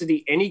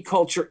ethnicity, any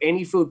culture,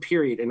 any food,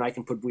 period, and I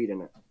can put weed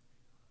in it.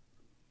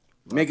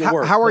 Make it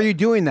work. How are you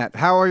doing that?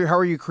 How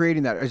are you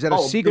creating that? Is that a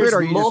secret? There's or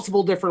are you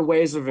multiple different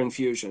ways of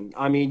infusion.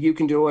 I mean, you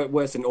can do it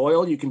with an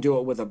oil. You can do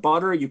it with a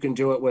butter. You can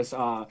do it with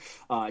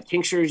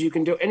tinctures. You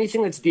can do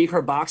anything that's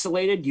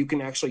decarboxylated. You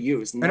can actually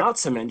use. Not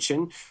to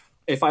mention,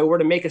 if I were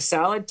to make a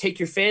salad, take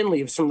your fan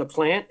leaves from the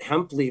plant,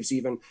 hemp leaves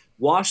even,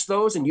 wash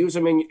those and use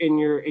them in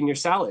your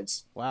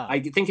salads. Wow. I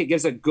think it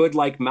gives a good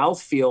like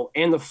mouthfeel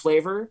and the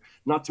flavor.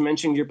 Not to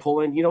mention you're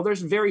pulling, you know,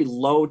 there's very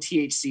low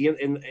THC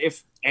in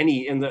if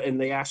any in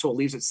the actual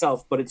leaves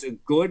itself, but it's a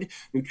good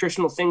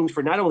nutritional thing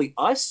for not only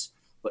us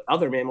but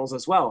other mammals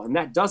as well, and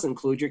that does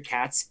include your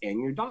cats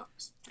and your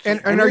dogs.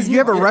 And you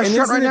have a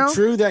restaurant right now? Isn't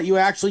it true that you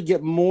actually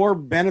get more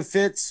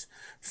benefits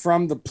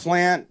from the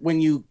plant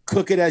when you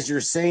cook it, as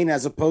you're saying,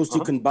 as opposed to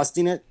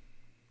combusting it?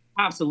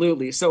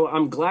 Absolutely. So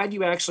I'm glad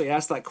you actually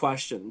asked that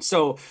question.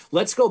 So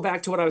let's go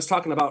back to what I was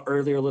talking about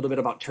earlier, a little bit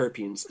about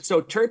terpenes.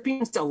 So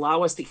terpenes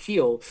allow us to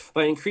heal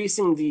by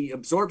increasing the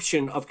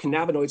absorption of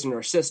cannabinoids in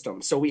our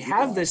system. So we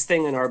have this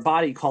thing in our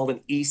body called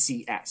an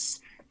ECS,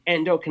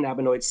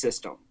 endocannabinoid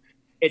system.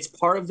 It's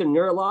part of the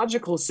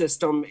neurological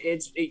system.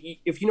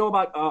 If you know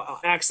about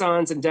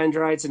axons and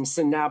dendrites and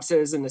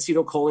synapses and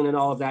acetylcholine and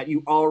all of that,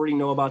 you already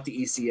know about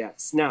the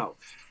ECS. Now,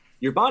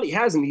 your body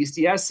has an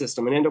ECS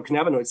system, an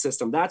endocannabinoid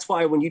system. That's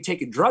why when you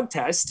take a drug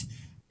test,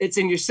 it's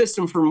in your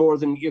system for more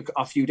than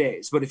a few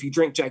days. But if you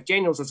drink Jack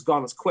Daniels, it's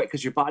gone as quick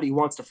because your body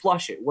wants to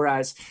flush it.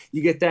 Whereas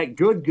you get that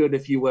good,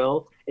 if you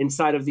will,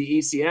 inside of the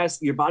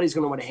ECS, your body's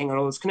going to want to hang on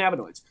to those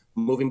cannabinoids.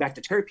 Moving back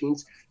to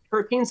terpenes,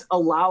 terpenes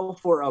allow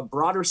for a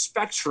broader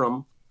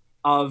spectrum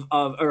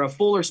or a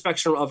fuller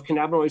spectrum of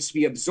cannabinoids to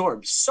be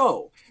absorbed.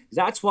 So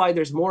that's why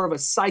there's more of a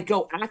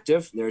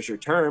psychoactive, there's your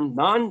term,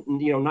 not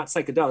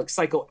psychedelic,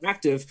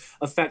 psychoactive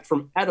effect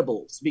from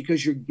edibles,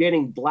 because you're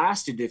getting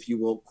blasted, if you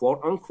will,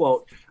 quote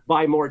unquote,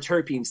 by more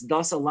terpenes,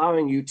 thus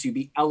allowing you to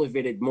be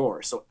elevated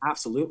more. So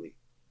absolutely.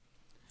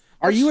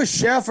 Are you a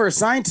chef or a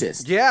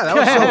scientist? Yeah, that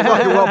was so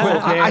fucking well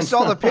put. I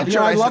saw the picture.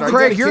 I love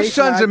Craig, your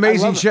son's an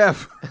amazing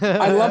chef.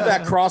 I love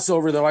that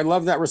crossover, though. I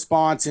love that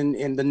response and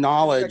the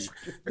knowledge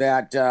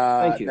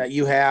that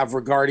you have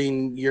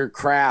regarding your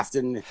craft,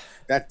 and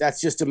that's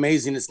just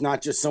amazing. It's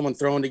not just someone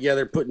throwing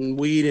together, putting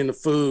weed into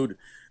food.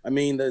 I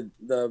mean,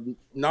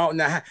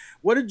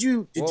 what did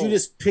you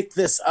just pick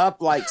this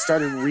up? Like,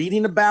 started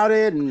reading about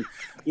it, and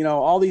you know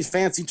all these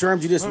fancy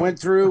terms you just went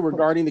through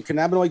regarding the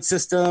cannabinoid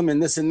system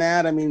and this and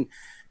that. I mean,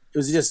 it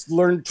was just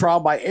learned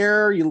trial by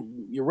error.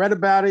 You read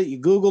about it. You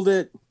Googled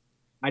it.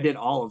 I did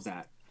all of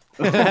that.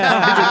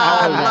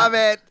 I love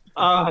it.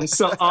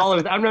 So all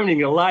of that, I'm not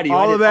even gonna lie to you.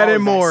 All of that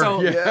and more.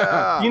 So,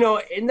 Yeah. you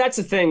know, and that's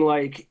the thing.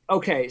 Like,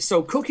 okay,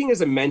 so cooking is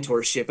a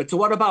mentorship.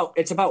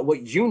 It's about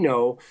what you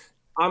know.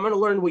 I'm gonna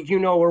learn what you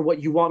know or what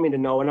you want me to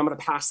know, and I'm gonna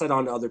pass that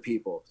on to other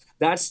people.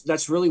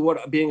 That's really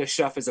what being a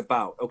chef is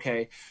about.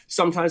 Okay.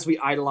 Sometimes we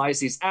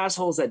idolize these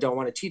assholes that don't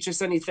want to teach us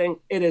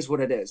anything. It is what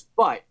it is.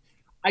 But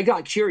I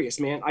got curious,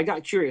 man. I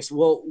got curious.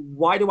 Well,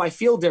 why do I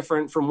feel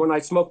different from when I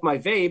smoke my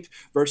vape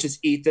versus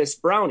eat this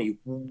brownie?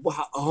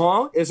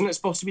 Isn't it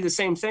supposed to be the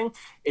same thing?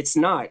 It's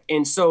not.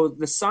 And so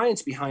the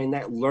science behind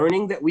that,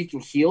 learning that we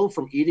can heal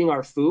from eating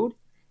our food,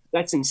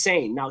 that's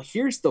insane. Now,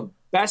 here's the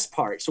best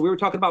part. So we were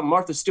talking about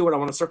Martha Stewart. I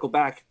want to circle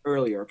back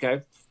earlier,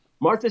 okay?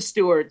 Martha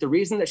Stewart, the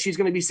reason that she's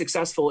going to be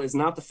successful is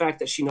not the fact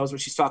that she knows what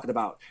she's talking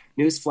about.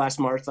 Newsflash,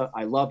 Martha,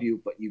 I love you,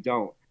 but you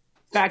don't.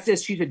 Fact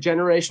is, she's a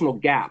generational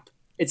gap.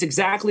 It's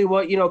exactly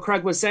what,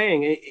 Craig was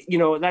saying.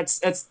 That's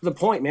the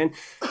point, man.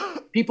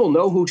 People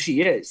know who she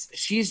is.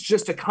 She's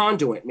just a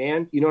conduit,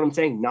 man. You know what I'm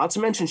saying? Not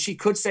to mention, she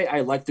could say, I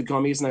like the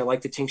gummies and I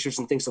like the tinctures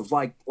and things of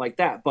like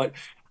that. But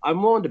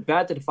I'm willing to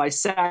bet that if I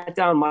sat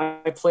down my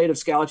plate of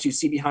scallops you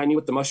see behind me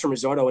with the mushroom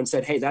risotto and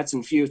said, hey, that's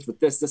infused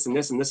with this, and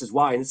this is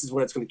why, and this is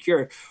what it's going to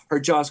cure, her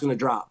jaw's going to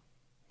drop.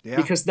 Yeah.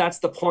 Because that's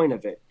the point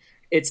of it.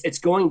 It's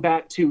going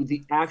back to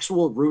the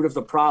actual root of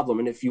the problem.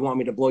 And if you want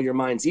me to blow your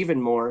minds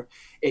even more,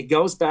 it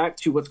goes back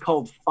to what's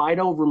called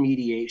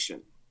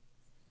phytoremediation.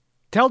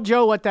 Tell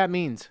Joe what that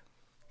means.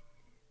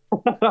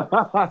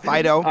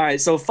 Phyto. All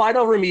right, so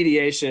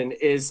phytoremediation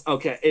is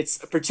okay. It's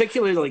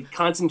particularly like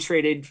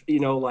concentrated,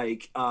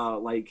 like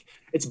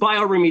it's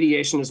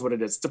bioremediation is what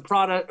it is. It's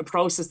a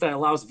process that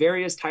allows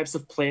various types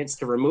of plants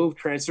to remove,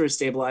 transfer,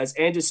 stabilize,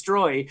 and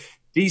destroy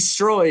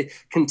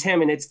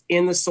contaminants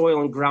in the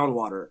soil and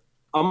groundwater.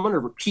 I'm going to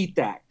repeat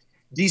that.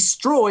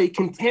 Destroy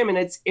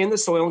contaminants in the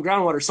soil and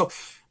groundwater. So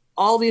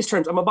all these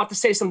terms, I'm about to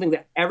say something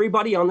that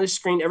everybody on this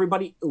screen,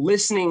 everybody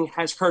listening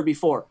has heard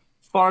before.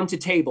 Farm to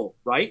table,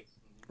 right?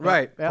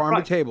 Right. Farm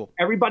to table.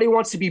 Everybody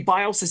wants to be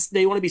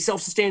they want to be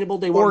self-sustainable.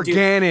 They want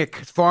organic,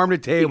 farm to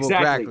table.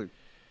 Exactly.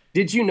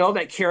 Did you know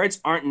that carrots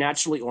aren't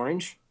naturally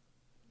orange?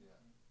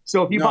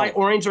 So if you buy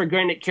orange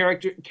organic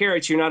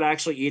carrots, you're not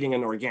actually eating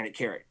an organic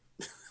carrot.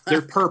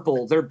 They're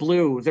purple, they're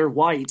blue, they're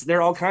white.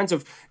 They're all kinds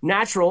of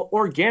natural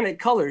organic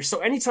colors. So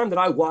anytime that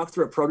I walk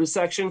through a produce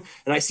section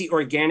and I see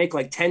organic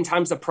like 10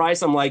 times the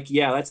price, I'm like,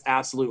 yeah, that's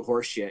absolute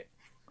horse shit.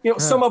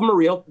 Some of them are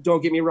real.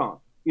 Don't get me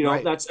wrong.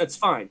 Right. That's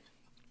fine.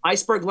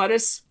 Iceberg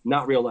lettuce,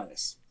 not real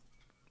lettuce.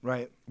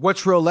 Right.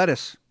 What's real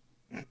lettuce?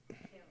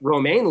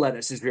 Romaine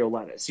lettuce is real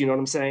lettuce. You know what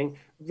I'm saying?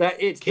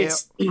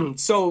 It's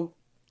so.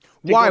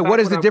 Why? What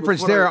is the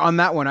difference there on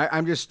that one?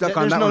 I'm just stuck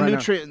on that one.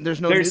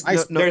 There's no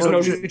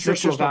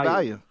nutritional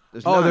value.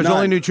 There's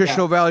only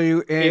nutritional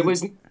value. And it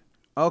was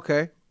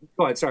okay.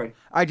 Go ahead. Sorry.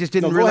 I just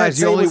didn't realize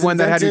the only one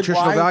that had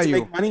nutritional value.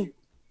 To make money?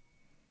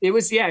 It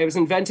was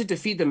invented to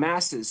feed the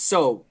masses.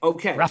 So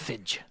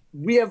roughage.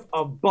 We have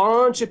a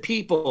bunch of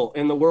people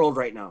in the world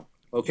right now.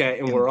 Okay,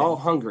 and we're all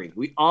hungry.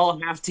 We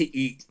all have to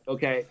eat.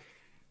 Okay,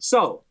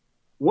 so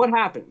what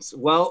happens?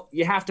 Well,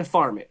 you have to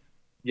farm it.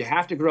 You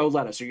have to grow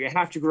lettuce or you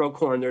have to grow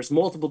corn. There's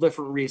multiple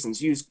different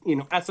reasons. Use,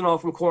 ethanol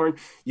from corn.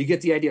 You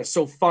get the idea.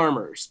 So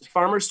farmers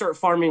start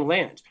farming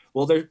land.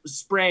 Well, they're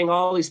spraying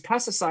all these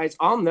pesticides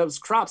on those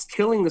crops,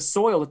 killing the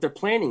soil that they're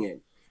planting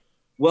in.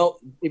 Well,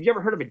 have you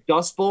ever heard of a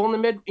dust bowl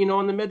in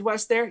the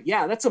Midwest there?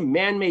 Yeah, that's a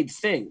man-made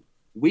thing.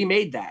 We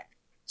made that.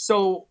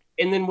 So,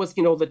 and then with,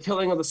 the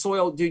tilling of the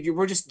soil, dude,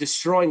 we're just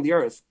destroying the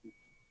earth.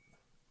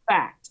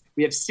 Fact,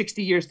 we have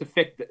 60 years to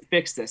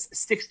fix this.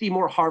 60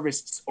 more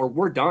harvests or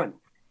we're done.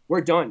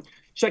 We're done.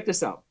 Check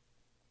this out.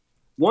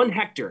 1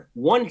 hectare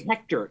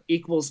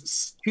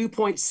equals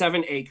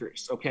 2.7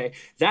 acres. Okay.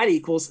 That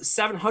equals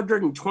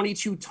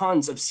 722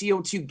 tons of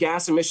CO2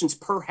 gas emissions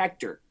per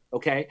hectare.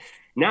 Okay.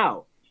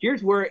 Now,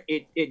 here's where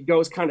it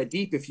goes kind of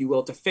deep, if you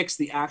will, to fix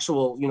the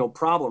actual,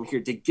 problem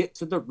here, to get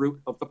to the root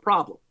of the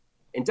problem.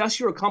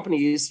 Industrial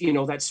companies,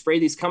 that spray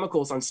these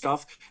chemicals on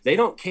stuff, they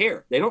don't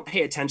care. They don't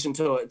pay attention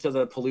to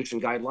the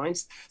pollution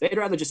guidelines. They'd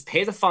rather just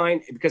pay the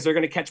fine because they're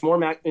going to catch more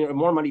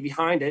money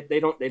behind it.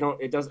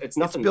 It's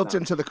nothing. It's built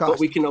into the cost. But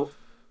we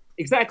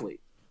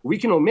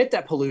can omit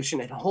that pollution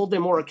and hold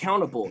them more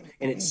accountable.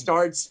 And it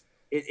starts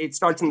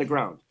in the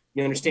ground.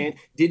 You understand?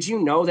 Did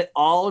you know that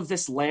all of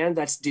this land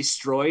that's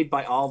destroyed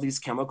by all these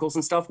chemicals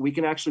and stuff, we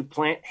can actually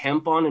plant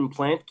hemp on and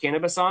plant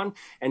cannabis on?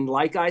 And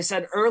like I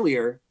said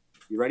earlier,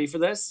 you ready for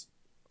this?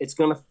 It's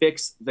going to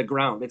fix the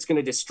ground. It's going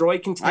to destroy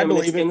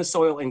contaminants in the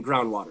soil and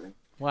groundwater.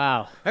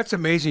 Wow. That's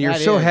amazing. You're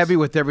so heavy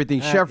with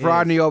everything. Chef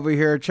Rodney over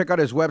here. Check out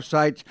his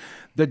website,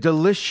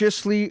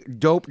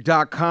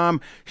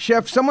 thedeliciouslydope.com.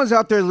 Chef, someone's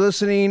out there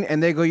listening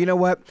and they go, you know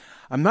what?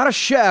 I'm not a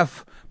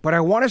chef, but I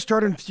want to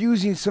start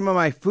infusing some of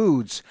my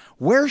foods.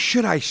 Where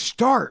should I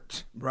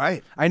start?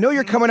 Right. I know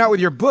you're coming out with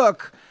your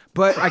book,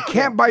 but I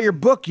can't buy your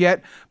book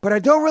yet, but I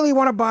don't really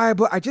want to buy a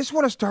book. I just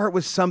want to start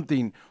with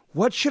something.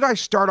 What should I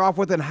start off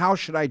with and how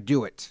should I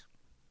do it?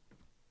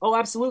 Oh,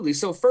 absolutely.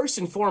 So first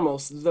and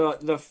foremost,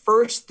 the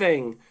first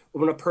thing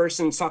when a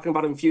person's talking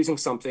about infusing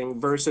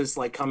something versus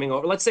like coming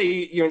over, let's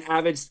say you're an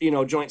avid,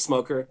 joint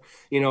smoker,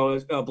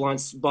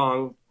 blunts,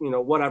 bong,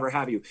 whatever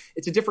have you.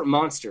 It's a different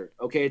monster.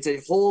 Okay. It's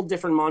a whole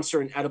different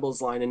monster in edibles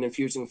line and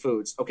infusing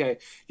foods. Okay.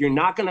 You're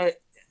not going to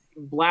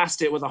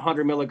blast it with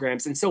 100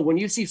 milligrams. And so when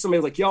you see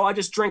somebody like, I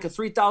just drank a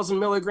 3,000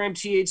 milligram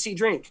THC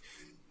drink.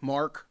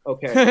 Mark.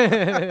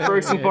 Okay.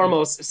 First and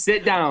foremost,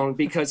 sit down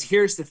because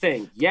here's the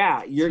thing.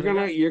 Yeah, you're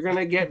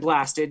gonna get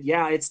blasted.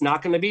 Yeah, it's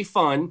not gonna be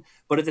fun.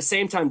 But at the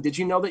same time, did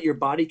you know that your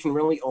body can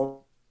really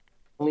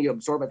only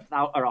absorb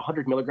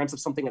 100 milligrams of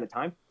something at a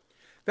time?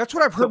 That's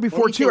what I've heard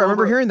before too. I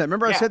remember hearing that.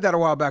 Remember I said that a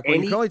while back.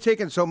 When you can only take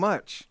in so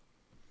much.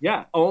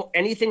 Yeah.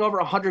 Anything over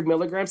 100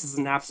 milligrams is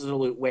an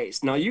absolute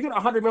waste. Now you get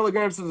 100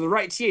 milligrams of the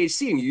right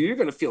THC and you're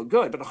gonna feel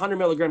good, but 100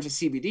 milligrams of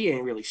CBD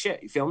ain't really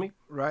shit. You feel me?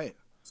 Right.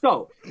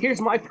 So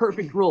here's my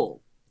perfect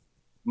rule.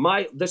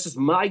 This is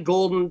my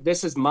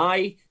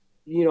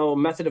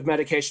method of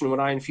medication when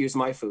I infuse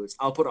my foods.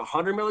 I'll put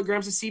 100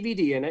 milligrams of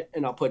CBD in it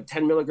and I'll put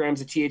 10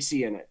 milligrams of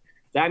THC in it.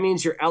 That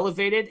means you're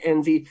elevated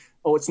and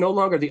it's no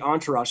longer the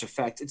entourage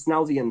effect. It's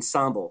now the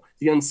ensemble.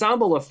 The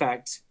ensemble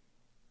effect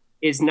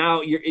is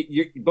now you're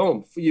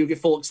boom, you get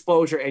full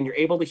exposure and you're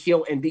able to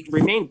heal and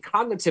remain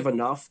cognitive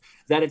enough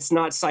that it's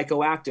not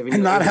psychoactive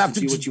and not have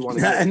to do what you want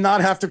to do. And not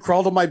have to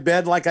crawl to my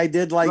bed like I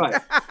did 2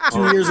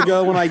 years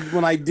ago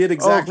when I did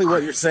exactly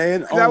what you're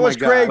saying. That was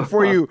Craig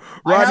for you.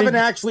 Rodney. I haven't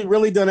actually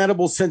really done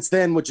edibles since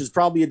then, which is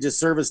probably a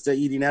disservice to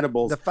eating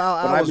edibles. The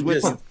foul hours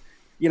with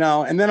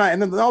and then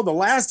the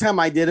last time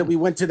I did it, we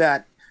went to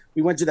that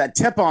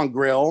Tepon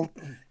grill,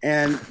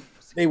 and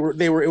it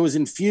was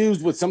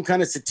infused with some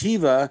kind of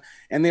sativa,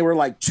 and they were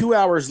like 2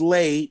 hours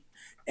late.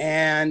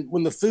 And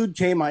when the food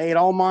came, I ate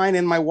all mine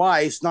and my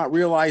wife's, not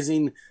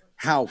realizing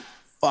how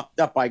fucked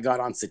up I got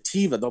on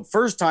sativa. The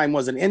first time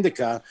was an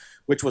indica,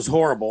 which was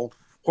horrible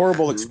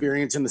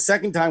experience. And the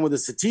second time with the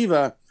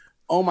sativa,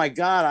 oh my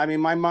God. I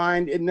mean, my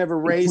mind, it never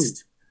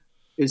raced.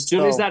 As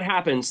soon as that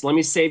happens, let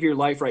me save your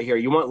life right here.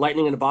 You want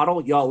lightning in a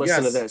bottle? Y'all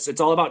listen to this. It's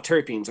all about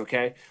terpenes,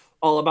 okay?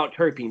 All about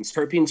terpenes.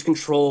 Terpenes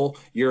control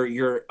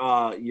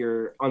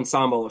your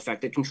ensemble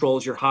effect. It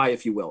controls your high,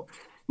 if you will.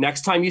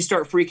 Next time you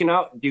start freaking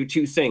out, do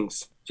two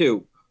things.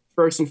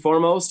 First and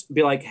foremost,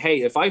 be like,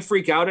 hey, if I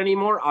freak out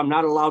anymore, I'm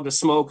not allowed to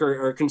smoke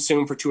or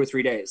consume for 2 or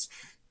 3 days.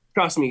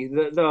 Trust me,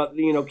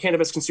 the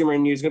cannabis consumer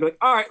in you is gonna be like,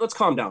 all right, let's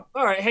calm down.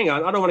 All right, hang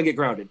on, I don't want to get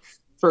grounded.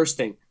 First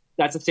thing,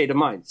 that's a state of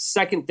mind.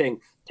 Second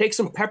thing, take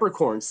some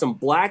peppercorns, some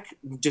black,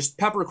 just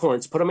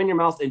peppercorns, put them in your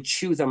mouth and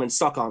chew them and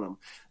suck on them.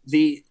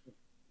 The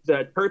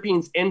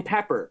terpenes in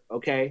pepper,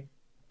 okay,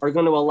 are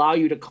going to allow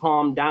you to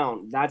calm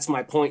down. That's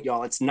my point,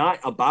 y'all. It's not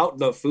about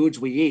the foods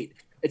we eat.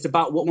 It's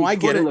about what we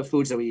put in the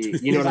foods that we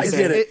eat. You know what I'm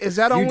saying? Is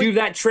that only... You do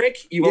that trick,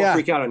 you won't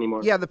freak out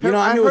anymore. Yeah,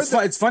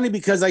 it's funny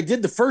because I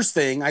did the first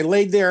thing. I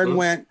laid there and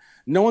went,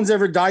 no one's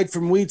ever died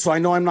from weed, so I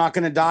know I'm not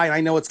going to die, and I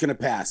know it's going to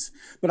pass.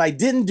 But I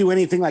didn't do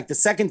anything like the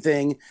second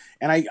thing,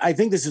 and I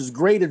think this is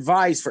great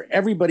advice for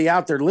everybody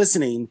out there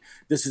listening.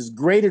 This is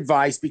great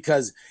advice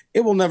because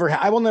I will never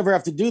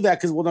have to do that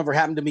because it will never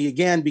happen to me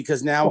again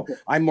because now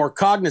I'm more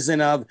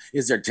cognizant of,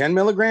 is there 10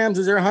 milligrams?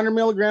 Is there 100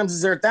 milligrams?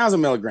 Is there 1,000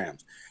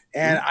 milligrams?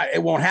 And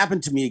it won't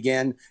happen to me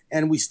again.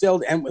 And we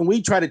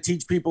try to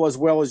teach people, as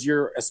well as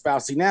you're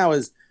espousing now,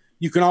 is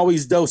you can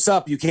always dose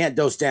up. You can't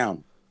dose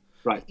down.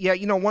 Right. Yeah.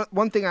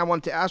 One thing I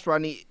wanted to ask,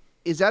 Rodney,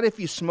 is that if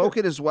you smoke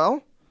it as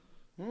well?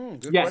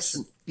 Good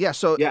question. Yeah.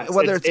 So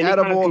whether it's any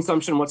edible kind of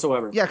consumption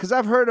whatsoever. Yeah, because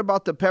I've heard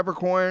about the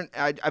peppercorn.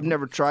 I've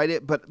never tried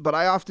it, but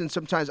I often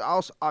sometimes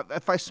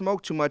if I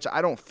smoke too much,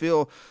 I don't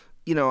feel,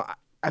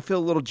 I feel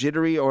a little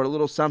jittery or a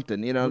little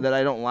something, that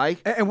I don't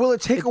like. And will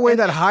it take away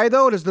that high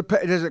though? Does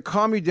it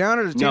calm you down,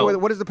 or does it take away?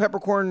 What does the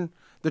peppercorn?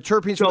 The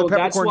terpenes from the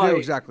peppercorn do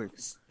exactly?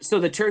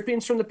 So the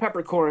terpenes from the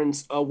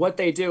peppercorns, what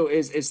they do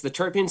is the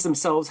terpenes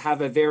themselves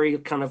have a very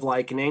kind of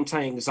like an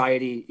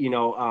anti-anxiety,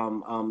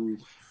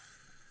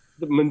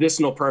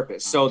 medicinal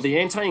purpose. So the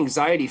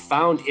anti-anxiety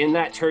found in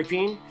that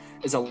terpene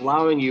is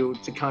allowing you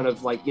to kind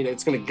of like,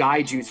 it's going to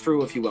guide you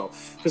through, if you will.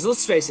 Because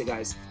let's face it,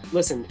 guys.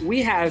 Listen,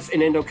 we have an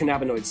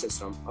endocannabinoid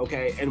system,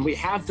 okay? And we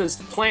have this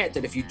plant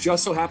that if you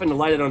just so happen to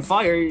light it on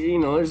fire,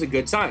 there's a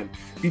good time.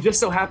 If you just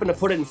so happen to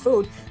put it in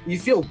food, you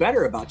feel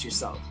better about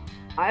yourself.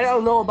 I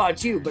don't know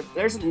about you, but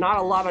there's not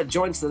a lot of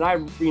joints that I,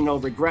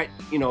 regret,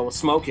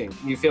 smoking.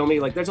 You feel me?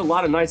 Like there's a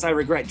lot of nights I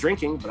regret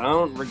drinking, but I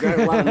don't regret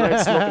a lot of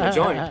nights smoking a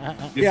joint.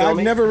 I've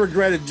never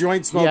regretted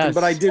joint smoking,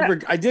 but I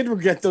did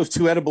regret those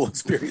 2 edible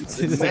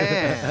experiences.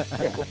 Man.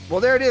 Well,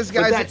 there it is,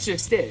 guys. But that's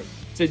just it.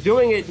 So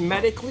doing it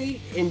medically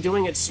and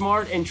doing it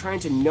smart and trying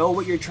to know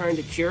what you're trying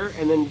to cure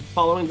and then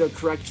following the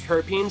correct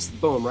terpenes,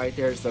 boom, right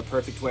there's the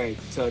perfect way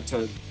to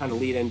kind of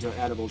lead into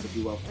edibles, if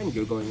you will, and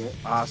Googling it.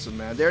 Awesome,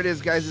 man. There it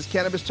is, guys. It's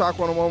Cannabis Talk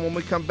 101. When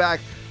we come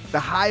back, the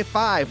High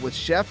Five with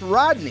Chef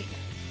Rodney,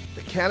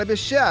 the Cannabis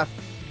Chef,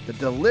 the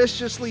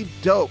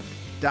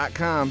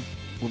deliciouslydope.com.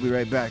 We'll be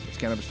right back. It's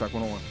Cannabis Talk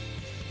 101.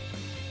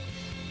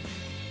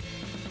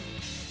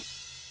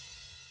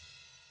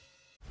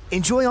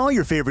 Enjoy all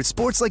your favorite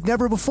sports like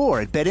never before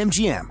at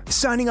BetMGM.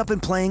 Signing up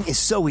and playing is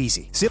so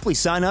easy. Simply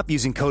sign up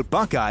using code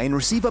Buckeye and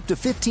receive up to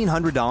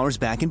 $1,500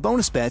 back in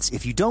bonus bets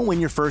if you don't win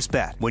your first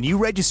bet. When you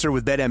register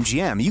with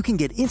BetMGM, you can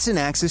get instant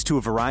access to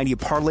a variety of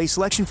parlay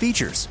selection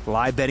features,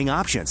 live betting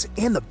options,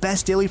 and the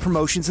best daily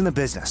promotions in the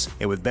business.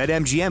 And with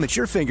BetMGM at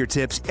your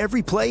fingertips,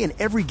 every play and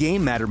every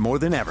game matter more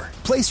than ever.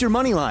 Place your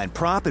moneyline,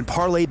 prop, and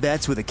parlay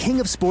bets with the king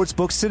of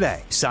sportsbooks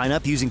today. Sign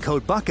up using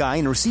code Buckeye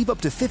and receive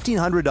up to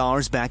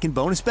 $1,500 back in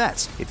bonus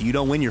bets if you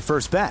don't win your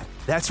first bet.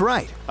 That's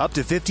right, up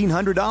to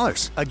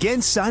 $1,500.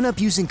 Again, sign up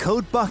using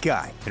code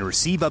Buckeye and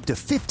receive up to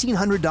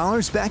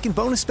 $1,500 back in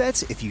bonus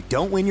bets if you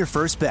don't win your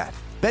first bet.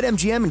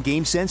 BetMGM and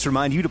GameSense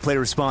remind you to play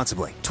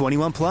responsibly.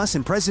 21 plus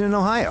and present in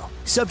Ohio.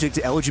 Subject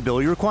to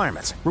eligibility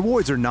requirements.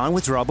 Rewards are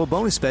non-withdrawable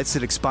bonus bets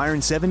that expire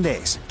in 7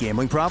 days.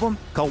 Gambling problem?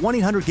 Call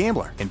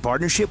 1-800-GAMBLER in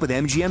partnership with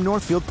MGM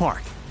Northfield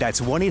Park.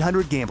 That's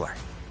 1-800-GAMBLER.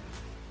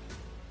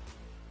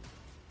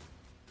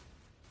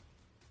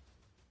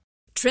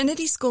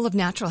 Trinity School of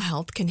Natural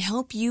Health can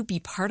help you be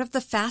part of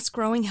the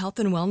fast-growing health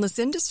and wellness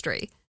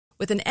industry.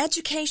 With an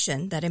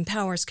education that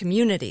empowers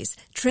communities,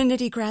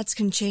 Trinity grads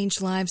can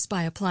change lives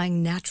by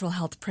applying natural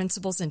health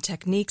principles and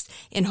techniques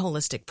in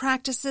holistic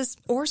practices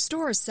or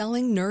stores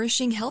selling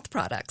nourishing health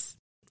products.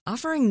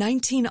 Offering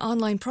 19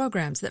 online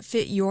programs that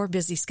fit your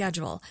busy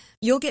schedule,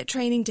 you'll get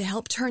training to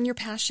help turn your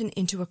passion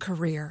into a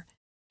career.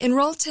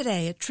 Enroll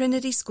today at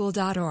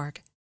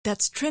trinityschool.org.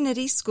 That's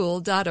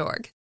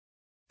trinityschool.org.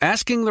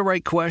 Asking the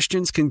right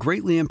questions can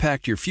greatly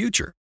impact your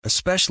future,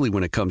 especially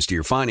when it comes to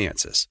your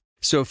finances.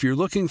 So if you're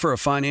looking for a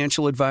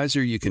financial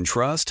advisor you can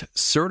trust,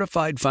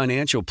 certified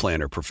financial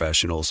planner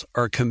professionals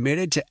are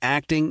committed to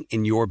acting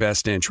in your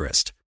best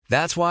interest.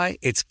 That's why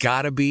it's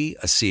got to be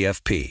a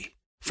CFP.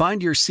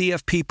 Find your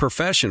CFP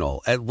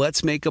professional at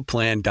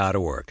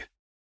letsmakeaplan.org.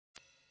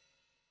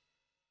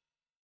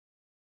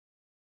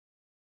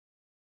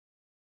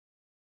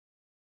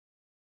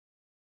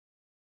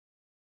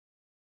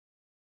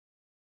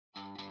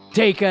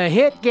 Take a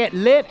hit, get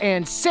lit,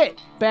 and sit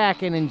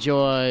back and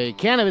enjoy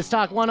Cannabis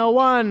Talk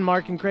 101.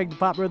 Mark and Craig, the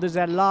Pop Brothers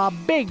at Law,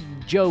 Big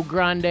Joe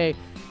Grande,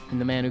 and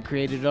the man who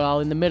created it all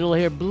in the middle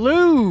here,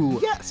 Blue.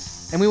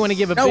 Yes. And we want to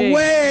give a No big...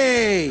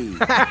 way!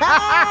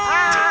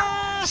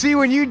 See,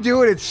 when you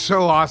do it, it's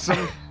so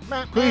awesome.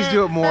 Please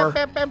do it more.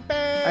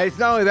 It's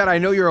not only that, I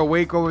know you're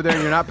awake over there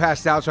and you're not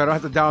passed out, so I don't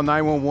have to dial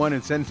 911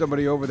 and send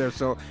somebody over there,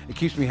 so it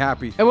keeps me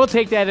happy. And we'll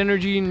take that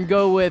energy and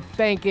go with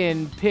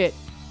thanking Pitt,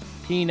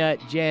 Peanut,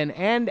 Jen,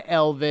 and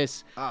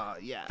Elvis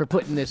for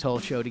putting this whole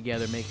show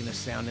together, making us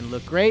sound and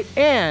look great.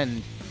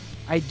 And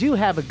I do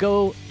have a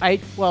go.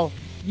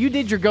 You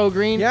did your Go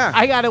Green. Yeah.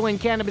 I got to When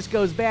Cannabis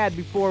Goes Bad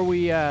before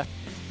we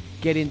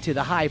get into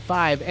the high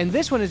five. And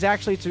this one is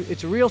actually,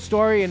 it's a real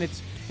story, and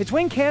it's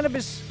when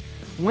cannabis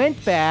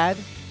went bad,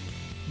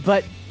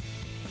 but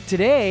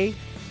today,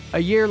 a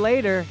year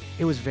later,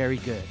 it was very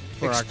good.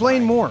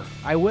 Explain more.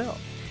 I will.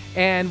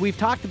 And we've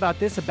talked about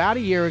this about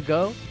a year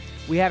ago.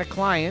 We had a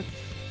client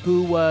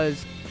who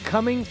was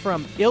coming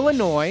from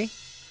Illinois,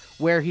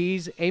 where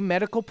he's a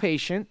medical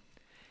patient.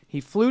 He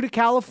flew to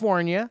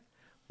California,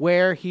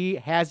 where he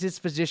has his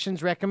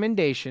physician's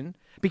recommendation.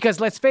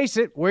 Because let's face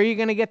it, where are you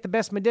going to get the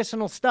best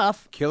medicinal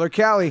stuff? Killer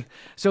Cali.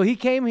 So he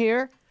came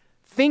here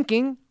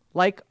thinking,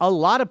 like a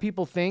lot of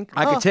people think,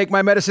 I could take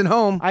my medicine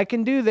home. I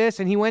can do this.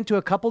 And he went to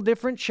a couple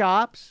different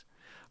shops.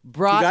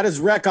 He got his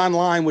rec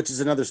online, which is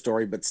another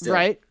story, but still.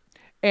 Right.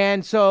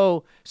 And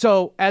so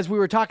as we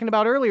were talking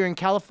about earlier, in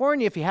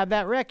California, if you have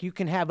that rec, you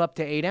can have up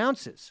to 8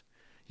 ounces.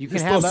 You're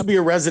supposed to be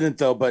a resident,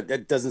 though, but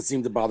that doesn't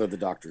seem to bother the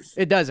doctors.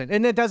 It doesn't,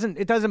 and it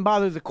doesn't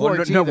bother the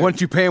courts either. No,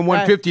 once you pay them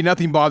 $150,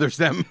 nothing bothers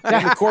them.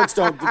 The courts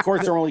don't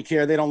really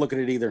care. They don't look at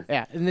it either.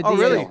 Yeah. And the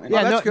really?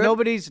 Yeah. That's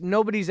good.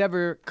 Nobody's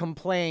ever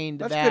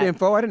complained. That's that good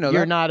info. I didn't know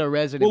you're that. not a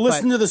resident. Well,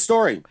 listen to the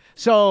story.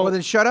 So, well,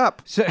 then shut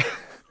up. So,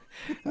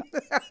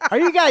 are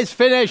you guys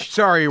finished?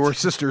 Sorry, we're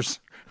sisters.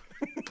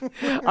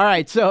 All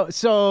right,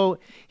 so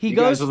you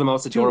guys are the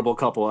most adorable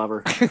couple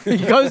ever. He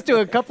goes to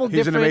a couple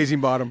He's an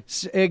amazing bottom.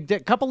 A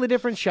couple of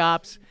different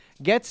shops,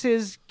 gets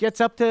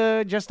up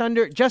to just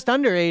under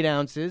 8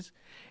 ounces,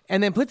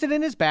 and then puts it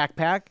in his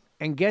backpack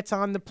and gets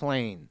on the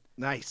plane.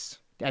 Nice.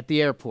 At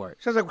the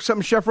airport. Sounds like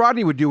something Chef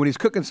Rodney would do when he's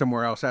cooking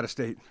somewhere else out of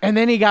state. And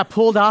then he got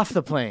pulled off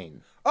the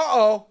plane.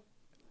 Uh-oh.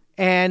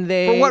 And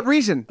For what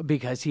reason?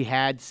 Because he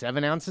had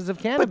 7 ounces of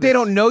cannabis. But they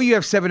don't know you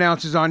have 7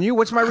 ounces on you.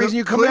 What's my reason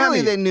you come at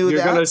me? They knew You're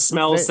that. going to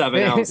smell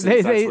 7 ounces.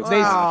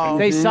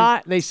 They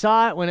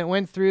saw it when it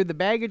went through the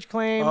baggage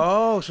claim.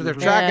 Oh, so they're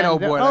tracking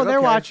old boy.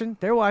 They're watching.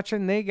 They're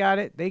watching. They got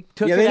it. They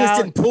took it out. Yeah, they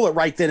just didn't pull it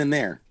right then and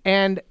there.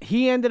 And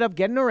he ended up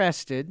getting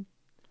arrested.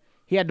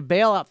 He had to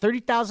bail out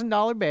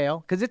 $30,000 bail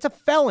because it's a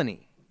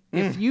felony.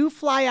 If you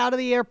fly out of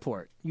the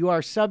airport, you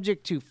are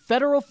subject to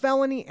federal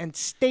felony and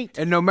state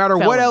And no matter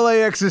felony. what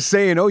LAX is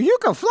saying, oh, you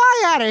can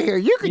fly out of here.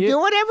 You can do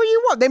whatever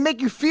you want. They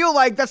make you feel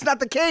like that's not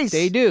the case.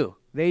 They do.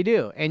 They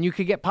do. And you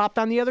could get popped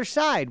on the other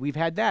side. We've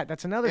had that.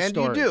 That's another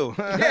story. And you do.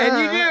 And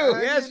you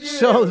do. Yes, you do.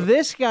 So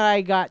this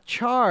guy got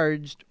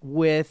charged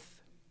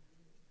with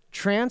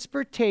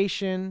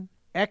transportation,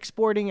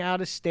 exporting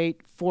out of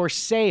state for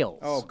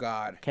sales. Oh,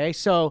 God. Okay,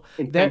 so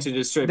intent to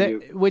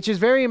distribute, which is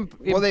very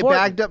important. Well, they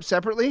bagged up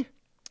separately?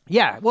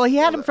 Yeah, well, he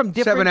had them from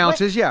different 7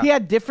 ounces, yeah. He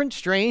had different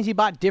strains. He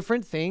bought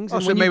different things. Oh,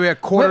 and so when maybe a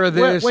quarter of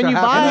this. When you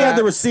buy, And he had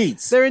the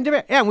receipts. they're in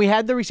different. Yeah, and we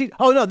had the receipt.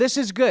 Oh no, this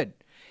is good.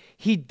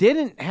 He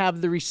didn't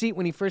have the receipt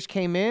when he first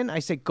came in. I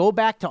said, go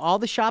back to all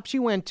the shops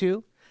you went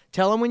to,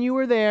 tell them when you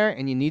were there,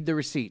 and you need the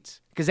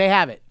receipts because they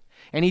have it.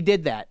 And he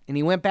did that. And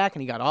he went back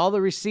and he got all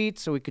the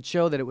receipts so he could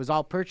show that it was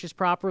all purchased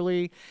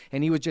properly.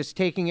 And he was just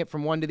taking it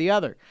from one to the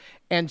other.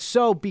 And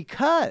so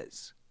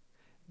because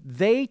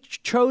they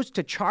chose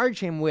to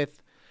charge him with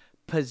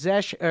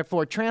possession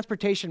for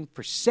transportation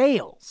for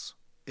sales,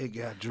 it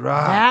got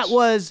dropped.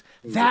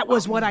 That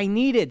was what I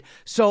needed.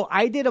 So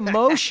I did a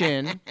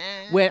motion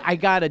when I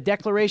got a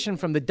declaration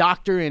from the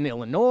doctor in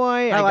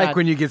Illinois. I like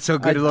when you get so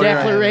good a at lawyer.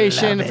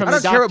 declaration from I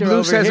the don't care what doctor Blue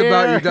over says here.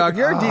 about you, dog.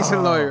 You're a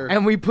decent lawyer.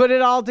 And we put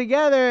it all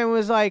together and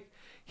was like,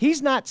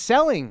 he's not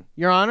selling,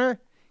 Your Honor.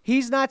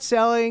 He's not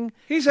selling.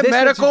 He's a This was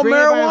medical bringing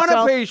it by marijuana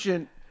himself.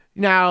 patient.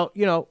 Now,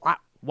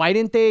 Why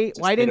didn't they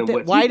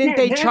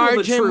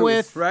charge him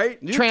with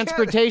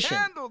transportation?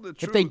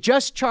 If they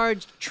just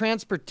charged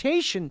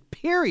transportation,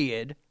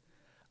 period,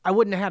 I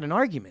wouldn't have had an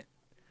argument.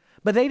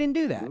 But they didn't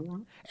do that.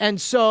 And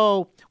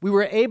so we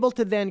were able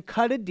to then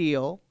cut a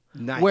deal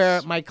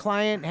where my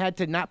client had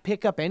to not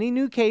pick up any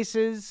new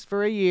cases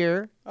for a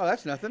year. Oh,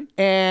 that's nothing.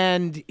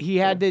 And he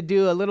had to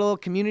do a little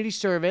community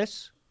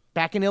service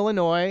back in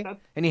Illinois,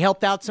 and he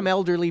helped out some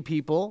elderly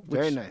people,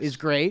 which is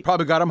great.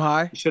 Probably got him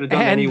high. Should have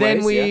done it anyways. And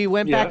then we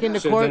went back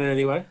into court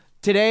anyway.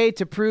 today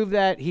to prove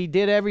that he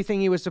did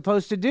everything he was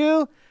supposed to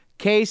do.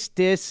 Case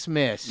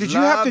dismissed. Did you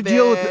have to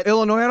deal with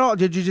Illinois at all? Or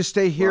did you just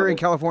stay here in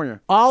California?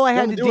 All I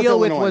had to deal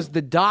with was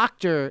the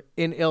doctor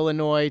in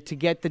Illinois to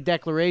get the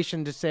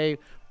declaration to say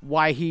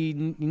why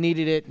he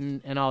needed it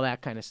and all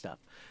that kind of stuff.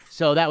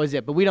 So that was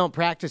it. But we don't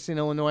practice in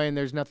Illinois, and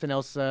there's nothing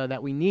else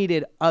that we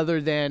needed other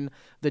than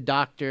the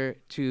doctor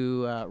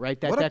to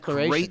write that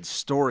declaration. What a great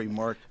story,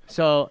 Mark.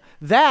 So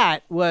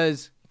that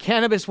was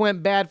cannabis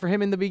went bad for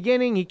him in the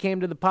beginning. He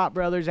came to the Pot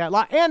Brothers at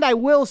law. And I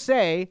will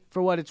say,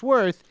 for what it's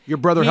worth, your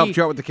brother helped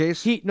you out with the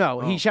case? He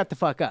shut the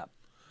fuck up.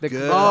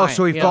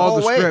 So he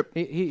followed the script.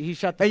 He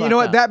shut the fuck up. And you know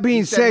what? That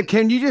being said,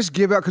 can you just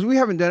give out, because we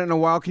haven't done it in a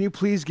while, can you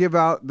please give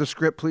out the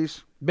script,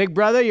 please? Big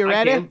brother, you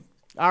ready?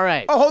 All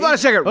right. Oh, hold on a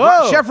second.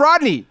 Chef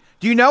Rodney,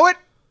 do you know it?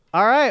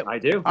 All right. I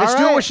do. Let's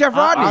do it with Chef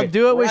Rodney. I'll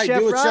do it with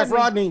Chef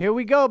Rodney. Here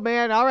we go,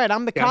 man. All right,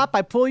 I'm the cop.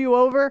 I pull you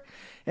over,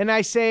 and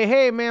I say,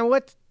 hey, man,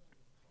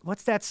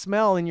 what's that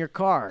smell in your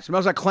car?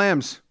 Smells like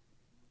clams.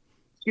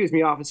 Excuse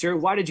me, officer.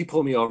 Why did you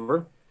pull me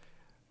over?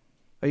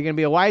 Are you going to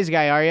be a wise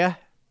guy, are you?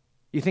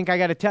 You think I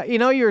got to tell? You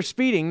know you're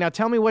speeding. Now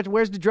tell me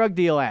where's the drug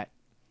deal at?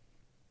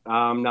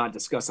 I'm not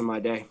discussing my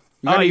day.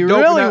 You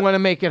really want to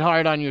make it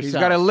hard on yourself. He's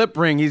got a lip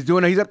ring. He's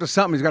up to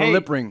something. He's got a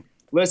lip ring.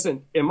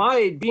 Listen, am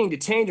I being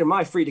detained or am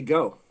I free to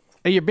go?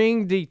 Are you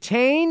being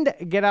detained?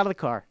 Get out of the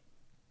car.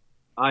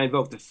 I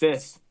invoke the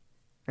fifth.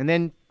 And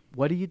then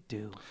what do you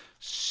do?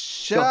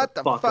 Shut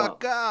the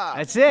fuck up.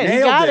 That's it. He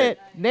got it.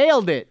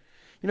 Nailed it.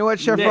 You know what,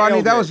 Chef Rodney?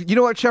 You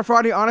know what, Chef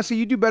Rodney? Honestly,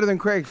 you do better than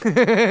Craig.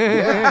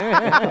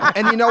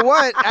 And you know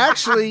what?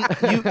 Actually,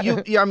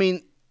 I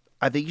mean,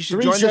 I think you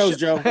should join the show,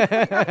 Joe. I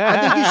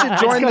think you should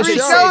join the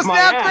show. Save my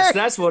ass.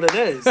 That's what it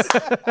is.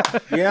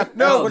 Yeah.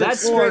 No, that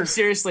script.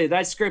 Seriously,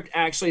 that script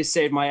actually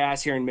saved my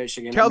ass here in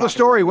Michigan. Tell the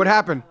story. What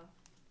happened?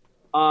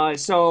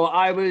 So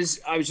I was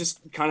just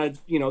kind of,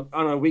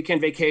 on a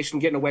weekend vacation,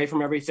 getting away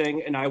from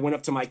everything, and I went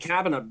up to my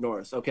cabin up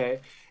north.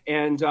 Okay.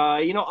 And,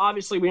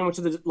 obviously we went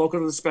to the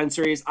local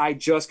dispensaries. I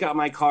just got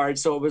my card.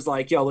 So it was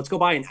like, yo, let's go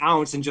buy an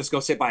ounce and just go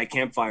sit by a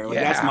campfire. Like,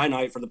 that's my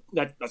night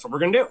that's what we're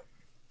going to do.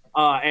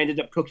 I ended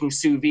up cooking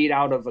sous vide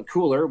out of a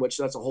cooler, which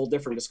that's a whole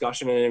different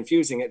discussion, and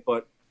infusing it,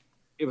 but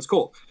it was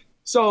cool.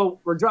 So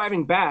we're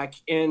driving back,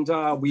 and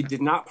we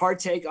did not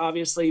partake,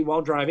 obviously,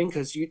 while driving,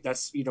 because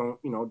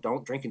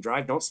don't drink and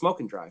drive, don't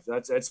smoke and drive.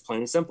 That's plain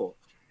and simple.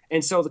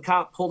 And so the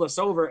cop pulled us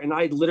over, and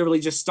I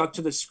literally just stuck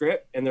to the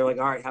script, and they're like,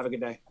 all right, have a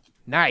good day.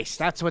 Nice.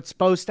 That's what's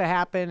supposed to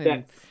happen.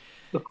 And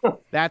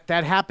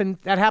that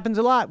happens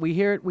a lot. We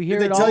hear it.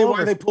 Did they tell you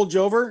why they pulled you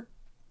over?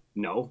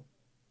 No.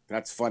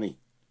 That's funny.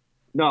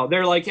 No,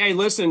 they're like, hey,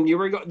 listen,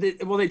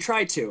 they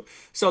tried to.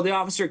 So the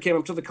officer came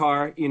up to the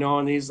car,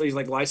 and he's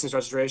like license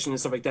registration and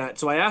stuff like that.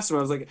 So I asked him,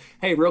 I was like,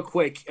 hey, real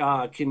quick,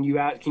 can you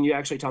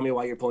actually tell me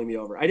why you're pulling me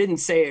over? I didn't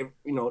say,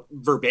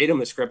 verbatim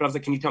the script, but I was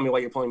like, can you tell me why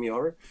you're pulling me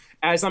over?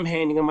 As I'm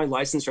handing him my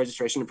license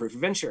registration and proof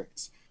of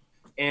insurance.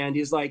 And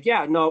he's like,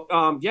 yeah, no,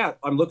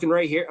 I'm looking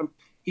right here.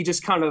 He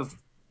just kind of,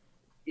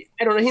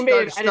 I don't know, he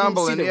made, I didn't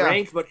see the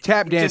rank, but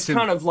tap dancing, just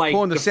kind of like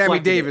pulling the Sammy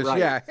Davis, right.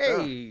 yeah.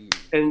 Hey.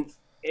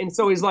 And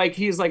so he's like,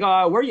 where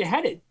are you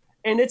headed?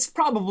 And it's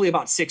probably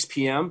about 6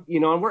 p.m.,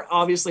 and we're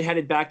obviously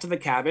headed back to the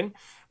cabin,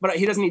 but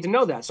he doesn't need to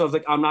know that. So I was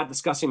like, I'm not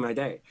discussing my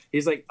day.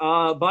 He's like,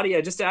 buddy,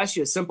 I just asked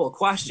you a simple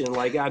question.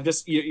 Like,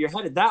 you're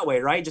headed that way,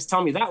 right? Just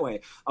tell me that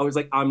way. I was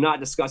like, I'm not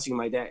discussing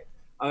my day.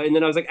 And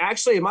then I was like,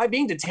 actually, am I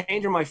being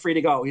detained or am I free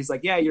to go? He's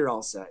like, yeah, you're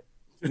all set.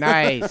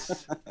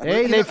 Nice.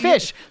 They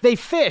fish.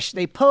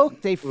 They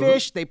poke. They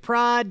fish. They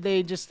prod.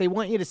 They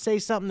want you to say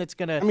something that's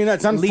gonna. I mean,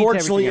 that's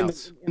unfortunately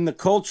in the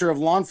culture of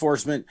law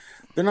enforcement.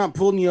 They're not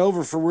pulling you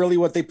over for really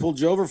what they pulled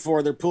you over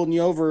for. They're pulling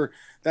you over.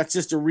 That's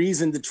just a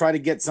reason to try to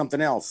get something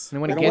else. They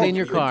want to get in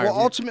your car. Well,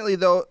 ultimately,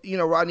 though,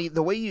 Rodney,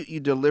 the way you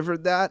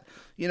delivered that,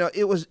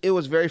 it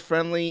was very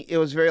friendly. It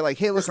was very like,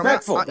 hey, look,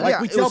 respectful. We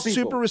tell people. It was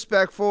super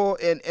respectful,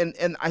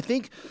 and I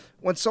think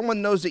when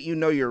someone knows that you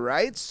know your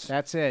rights,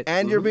 that's it,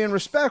 and you're being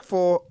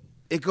respectful,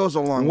 it goes a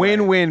long way.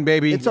 Win-win,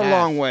 baby. It's a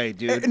long way,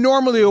 dude.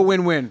 Normally a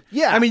win-win.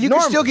 Yeah. I mean, you can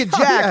still get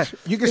jacked.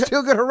 You can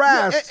still get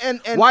harassed. And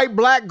white,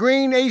 black,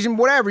 green, Asian,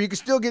 whatever. You can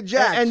still get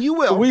jacked. And you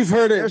will. We've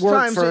heard it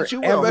work for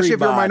especially if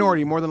you're a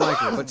minority, more than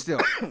likely, but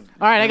still. All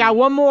right, I got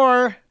one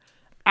more.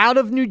 Out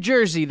of New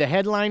Jersey, the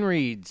headline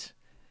reads,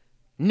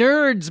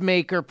 Nerds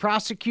maker,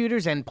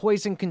 prosecutors, and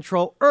poison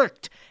control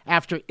irked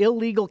after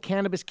illegal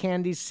cannabis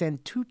candies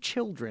send 2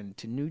 children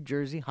to New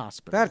Jersey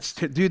hospitals.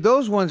 Dude,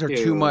 those ones are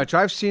too much.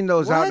 I've seen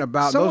those out and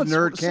about. Those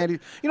nerd candies.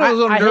 You know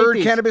those little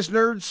nerd cannabis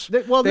nerds?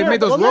 They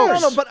made those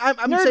ropes. No, but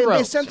I'm saying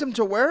they sent them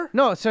to where?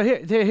 No, so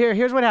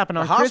here's what happened.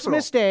 On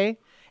Christmas Day,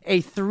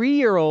 a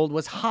 3-year-old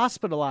was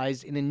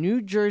hospitalized in a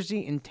New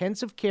Jersey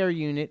intensive care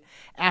unit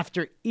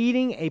after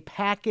eating a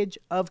package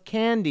of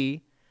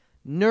candy,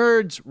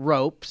 Nerds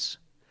ropes.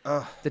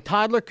 The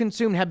toddler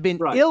consumed have been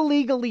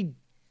illegally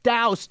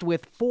doused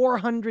with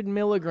 400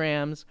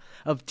 milligrams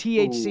of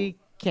THC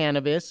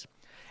cannabis.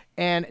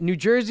 And a New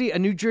Jersey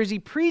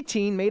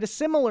preteen made a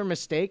similar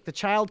mistake. The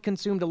child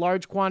consumed a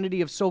large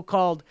quantity of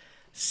so-called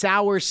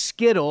sour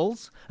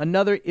Skittles,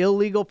 another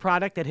illegal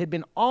product that had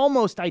been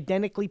almost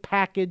identically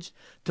packaged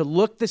to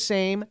look the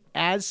same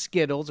as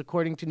Skittles,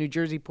 according to New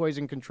Jersey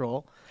Poison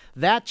Control.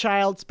 That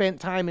child spent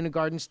time in a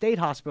Garden State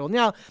Hospital.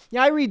 Now,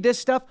 I read this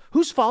stuff.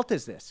 Whose fault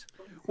is this?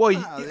 Well,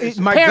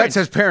 my gut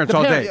says parents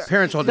all day.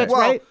 Parents all day. That's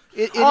right.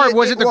 Or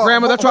was it the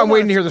grandma? That's why I'm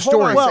waiting to hear the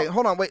story.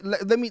 Hold on, wait.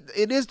 Let me.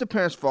 It is the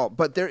parents' fault,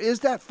 but there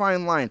is that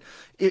fine line.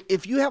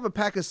 If you have a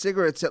pack of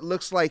cigarettes that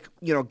looks like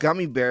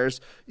gummy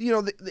bears,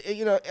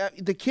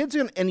 the kids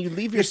and you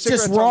leave your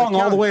cigarettes. It's just wrong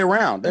all the way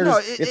around.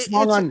 It's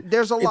wrong on.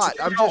 There's a lot.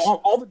 I'm just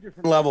all the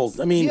different levels.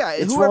 I mean,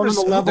 it's wrong on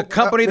the level. The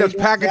company that's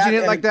packaging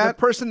it like that,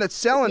 the person that's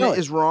selling it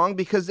is wrong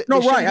because they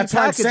right. shouldn't That's be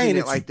what I'm saying. packaging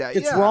it like that.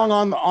 It's wrong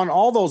on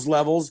all those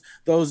levels.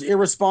 Those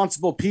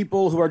irresponsible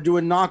people who are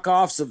doing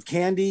knockoffs of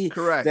candy,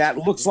 correct, that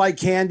looks like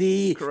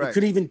candy. Correct. It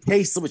could even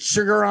taste with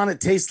sugar on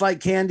it. Tastes like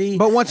candy.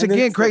 But once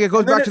again, Craig, it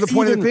goes back to the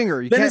point of the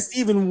finger. It's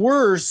even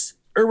worse.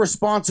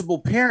 Irresponsible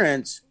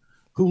parents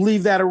who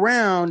leave that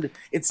around.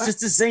 It's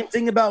just the same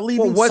thing about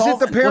leaving. Was it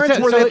the parents?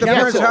 Were they at the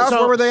parents' house?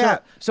 Where were they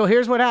at? So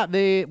here's what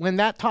happened. When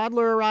that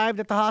toddler arrived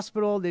at the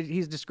hospital,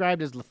 he's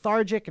described as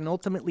lethargic and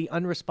ultimately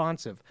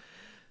unresponsive.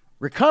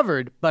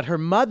 Recovered, but her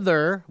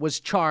mother was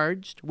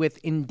charged with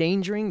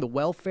endangering the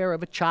welfare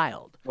of a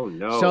child. Oh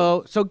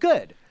no! So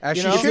good.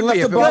 If you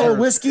left a bottle of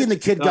whiskey and the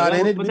kid got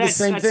in, it'd be the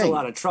same thing. That's a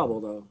lot of trouble,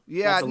 though.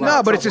 Yeah,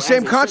 but it's the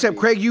same concept,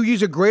 Craig. You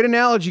use a great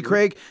analogy,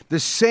 Craig. The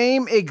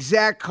same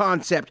exact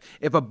concept.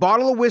 If a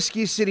bottle of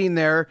whiskey is sitting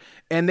there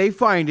and they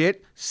find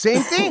it,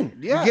 same thing.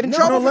 You get in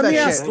trouble for that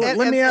shit.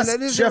 Let me ask.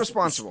 That is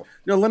irresponsible.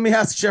 No, let me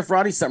ask Chef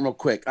Roddy something real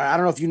quick. I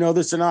don't know if you know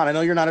this or not. I know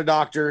you're not a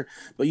doctor,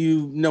 but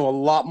you know a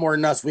lot more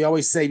than us. We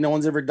always say no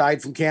one's ever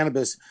died from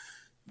cannabis.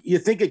 You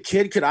think a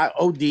kid could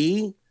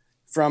OD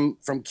from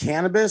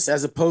cannabis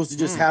as opposed to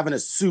just having a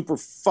super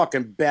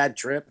fucking bad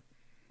trip?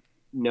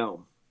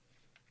 No.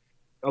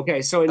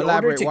 Okay, so in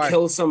order to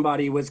kill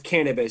somebody with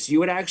cannabis, you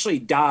would actually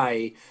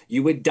die.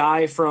 You would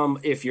die from,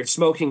 if you're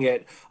smoking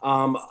it,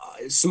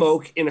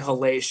 smoke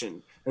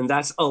inhalation. And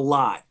that's a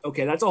lot.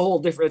 Okay, that's a whole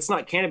different. It's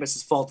not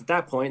cannabis's fault at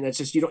that point. That's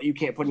just you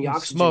can't put any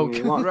oxygen in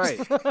your lungs. Right.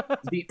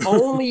 The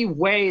only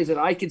way that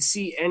I could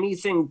see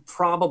anything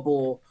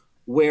probable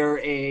where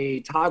a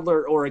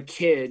toddler or a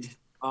kid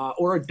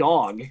or a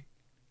dog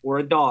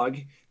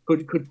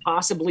could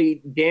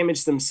possibly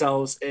damage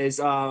themselves is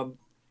a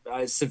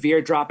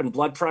severe drop in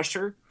blood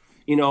pressure,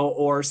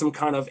 or some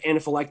kind of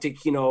anaphylactic,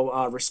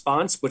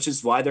 response, which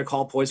is why they're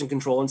called poison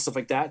control and stuff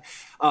like that,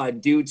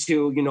 due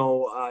to,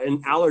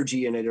 an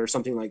allergy in it or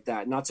something like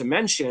that. Not to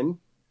mention,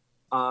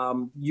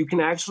 you can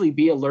actually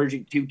be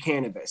allergic to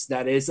cannabis.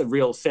 That is a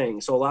real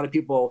thing. So a lot of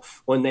people,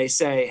 when they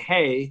say,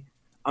 hey,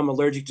 I'm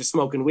allergic to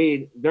smoking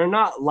weed, they're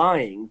not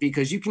lying,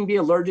 because you can be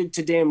allergic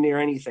to damn near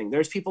anything.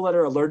 There's people that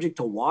are allergic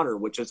to water,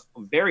 which is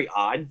very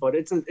odd, but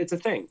it's a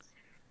thing.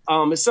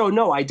 So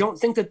no, I don't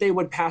think that they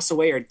would pass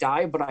away or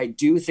die, but I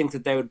do think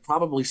that they would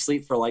probably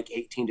sleep for like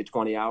 18 to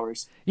 20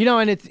 hours.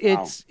 And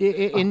it's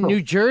in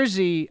New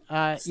Jersey.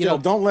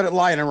 Don't let it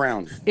lying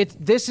around.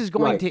 This is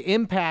going to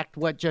impact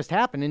what just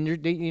happened. And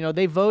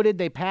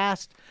they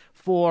passed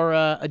for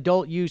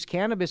adult use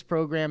cannabis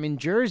program in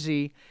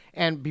Jersey,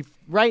 and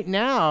right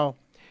now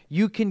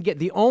you can get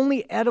the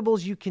only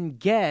edibles you can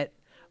get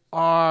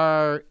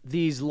are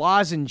these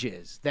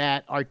lozenges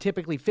that are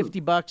typically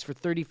 $50 for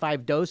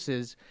 35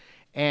 doses.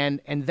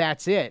 And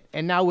that's it.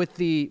 And now with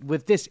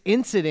this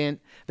incident,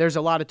 there's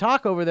a lot of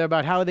talk over there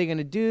about how are they going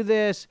to do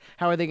this?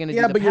 How are they going to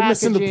do the packaging? Yeah, but you're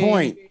missing the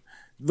point.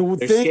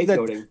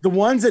 The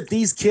ones that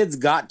these kids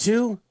got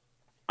to,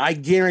 I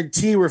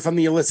guarantee were from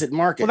the illicit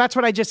market. Well, that's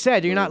what I just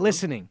said. You're not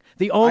listening.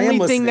 The only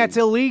thing that's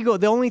illegal,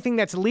 the only thing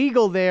that's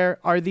legal there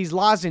are these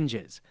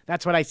lozenges.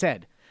 That's what I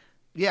said.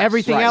 Yes,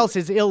 everything else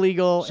is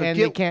illegal, so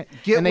they can't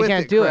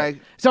do it.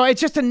 So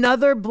it's just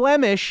another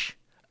blemish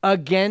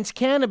against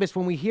cannabis.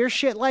 When we hear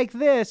shit like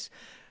this,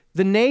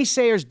 the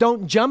naysayers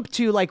don't jump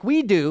to, like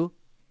we do,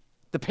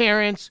 the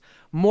parents,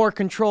 more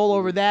control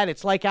over that.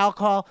 It's like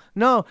alcohol.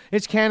 No,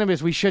 it's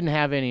cannabis. We shouldn't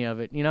have any of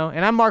it,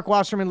 And I'm Mark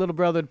Wasserman, little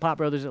brother to Pop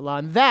Brothers at Law,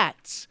 and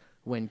that's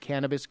when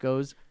cannabis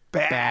goes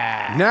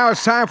bad. Now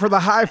it's time for the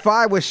High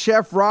Five with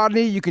Chef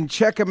Rodney. You can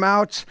check him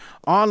out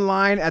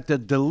online at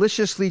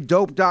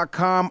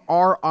thedeliciouslydope.com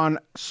or on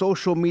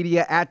social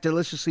media at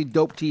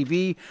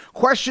DeliciouslyDopeTV.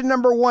 Question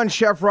number 1,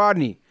 Chef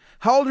Rodney.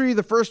 How old were you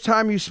the first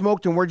time you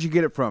smoked, and where'd you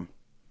get it from?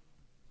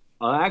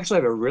 I actually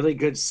have a really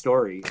good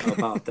story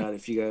about that.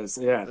 If you guys,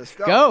 Let's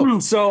Go.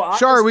 So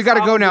Sorry, we got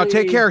to go now.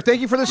 Take care.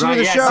 Thank you for listening to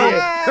the show.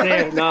 See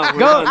it. No, we're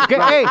Go, done. go,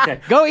 Right, hey,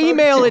 okay. go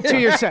email it to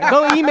yourself.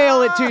 Go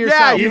email it to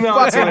yourself. Yeah, you Email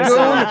it to fucking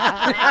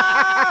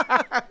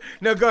myself. goon.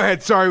 No, go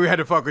ahead. Sorry, we had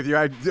to fuck with you.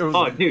 It was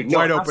Oh, dude, no,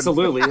 wide open.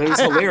 absolutely. It was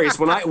hilarious.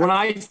 When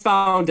I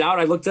found out,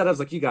 I looked at it, I was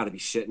like, you got to be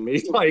shitting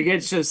me. Like,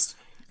 it's just,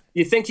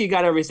 you think you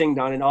got everything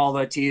done and all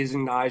the T's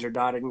and I's are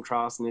dotted and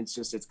crossed, and it's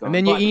gone. And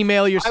then you But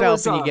email I yourself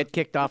was, and you get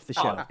kicked off the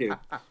show. Oh, dude.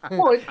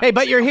 Well, Hey,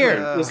 but you're here.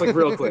 just like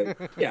real quick.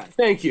 Yeah,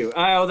 thank you.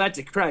 I owe that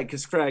to Craig,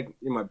 because Craig,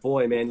 you're my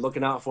boy, man,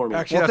 looking out for me.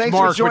 Actually, Well, that's thanks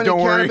Mark, for but joining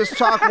don't worry. Cannabis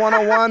Talk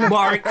 101.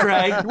 Mark,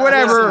 Craig.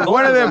 Whatever. Listen,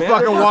 One of them man.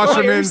 fucking They're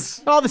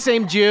Wassermans. All the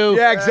same Jew.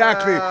 Yeah,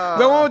 exactly.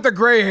 The one with the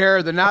gray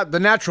hair, the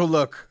natural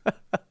look.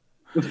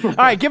 All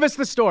right, give us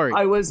the story.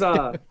 I was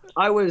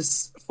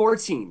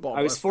 14.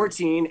 I was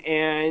 14,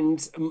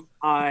 and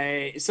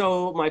my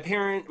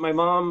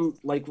mom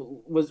like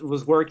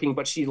was working,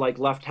 but she like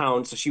left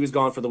town, so she was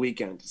gone for the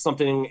weekend.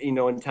 Something,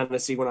 in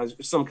Tennessee when I was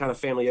some kind of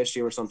family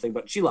issue or something,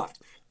 but she left.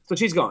 So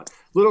she's gone.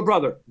 Little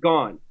brother,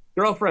 gone.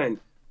 Girlfriend,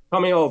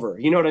 coming over.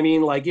 You know what I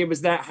mean? Like, it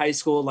was that high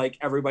school, like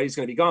everybody's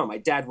going to be gone. My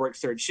dad worked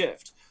third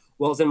shift.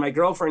 Well, then my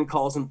girlfriend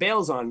calls and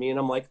bails on me, and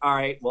I'm like, all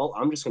right, well,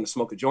 I'm just going to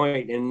smoke a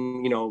joint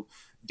and,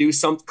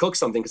 cook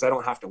something because I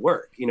don't have to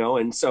work,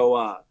 And so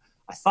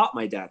I thought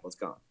my dad was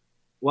gone.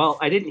 Well,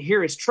 I didn't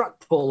hear his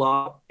truck pull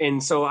up,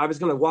 and so I was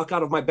going to walk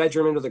out of my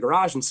bedroom into the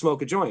garage and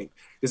smoke a joint,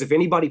 because if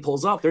anybody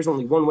pulls up, there's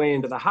only one way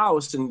into the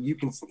house, and you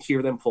can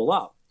hear them pull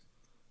up.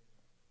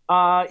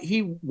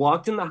 He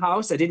walked in the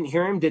house. I didn't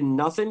hear him, did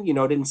nothing,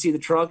 didn't see the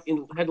truck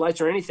in headlights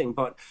or anything.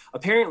 But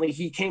apparently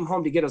he came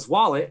home to get his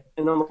wallet.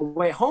 And on the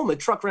way home, the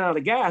truck ran out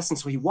of gas. And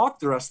so he walked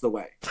the rest of the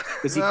way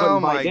because he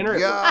couldn't buy dinner. Oh, my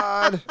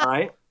God. All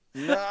right.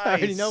 Nice. I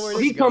already know where So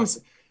this he is going. comes.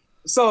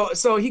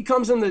 So he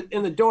comes in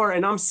the door,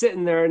 and I'm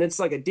sitting there, and it's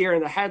like a deer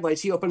in the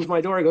headlights. He opens my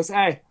door and goes,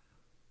 "Hey,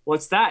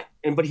 what's that?"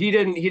 But he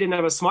didn't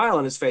have a smile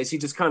on his face. He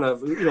just kind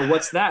of,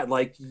 what's that?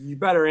 Like, you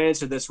better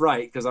answer this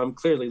right, because I'm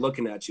clearly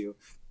looking at you.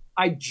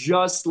 I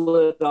just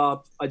lit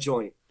up a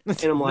joint,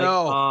 and I'm like,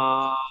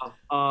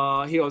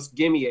 he goes,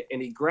 "Give me it,"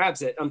 and he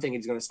grabs it. I'm thinking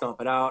he's gonna stomp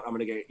it out. I'm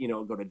gonna get,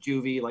 go to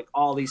juvie. Like,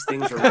 all these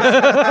things are.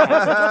 I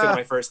just took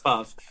my first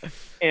puff,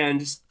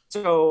 and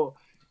so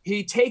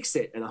he takes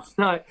it,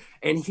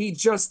 and he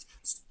just,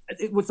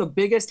 with the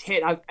biggest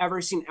hit I've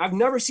ever seen. I've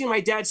never seen my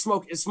dad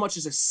smoke as much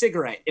as a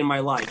cigarette in my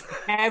life,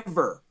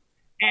 ever,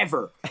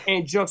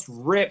 and just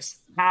rips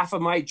half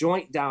of my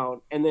joint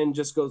down, and then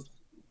just goes,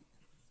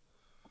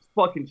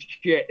 fucking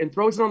shit, and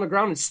throws it on the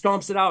ground and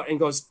stomps it out and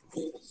goes,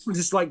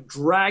 just like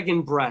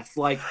dragon breath.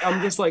 Like,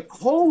 I'm just like,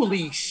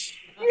 holy shit.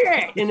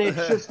 And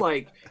it's just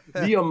like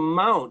the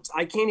amount,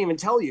 I can't even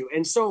tell you.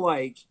 And so,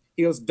 like,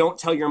 he goes, "Don't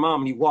tell your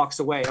mom," and he walks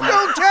away. I'm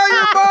Don't tell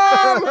your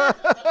mom.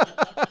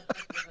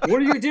 What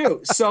do you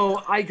do?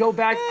 So I go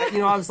back,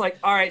 I was like,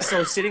 all right,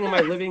 so sitting in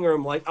my living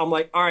room, I'm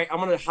like, all right, I'm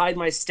going to hide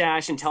my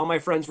stash and tell my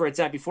friends where it's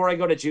at before I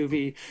go to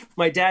juvie.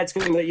 My dad's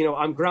going to,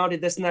 I'm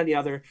grounded, this and that and the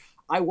other.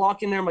 I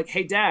walk in there, I'm like,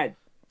 "Hey, Dad.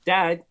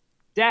 I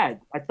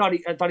thought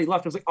he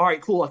left." I was like, all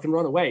right, cool, I can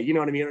run away. You know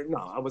what I mean? No,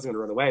 I wasn't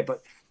gonna run away,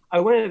 but I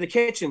went into the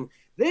kitchen.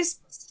 This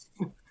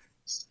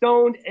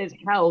stoned as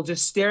hell,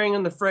 just staring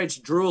in the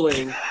fridge,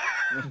 drooling,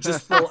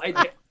 just full.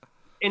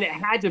 And it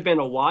had to have been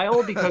a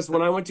while, because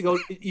when I went to go,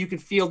 you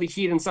could feel the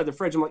heat inside the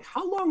fridge. I'm like,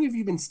 "How long have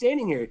you been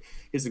standing here?"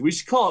 He's like, "We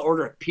should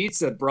order a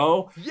pizza,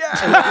 bro." Yeah.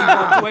 And he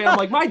walked away. I'm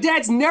like, my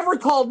dad's never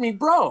called me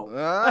bro,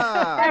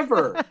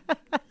 ever.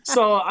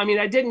 So, I mean,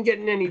 I didn't get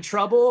in any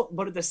trouble,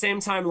 but at the same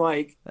time,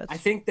 like, I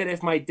think that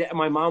if my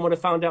mom would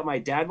have found out my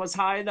dad was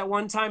high that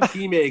one time,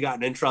 he may have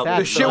gotten in trouble.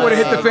 The shit would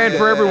have hit the fan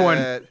for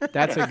everyone.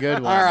 That's a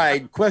good one. All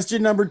right.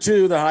 Question number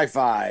 2, the high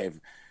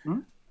five.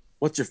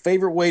 What's your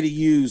favorite way to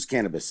use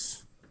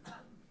cannabis?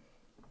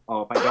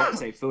 Oh, if I don't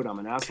say food, I'm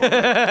an asshole.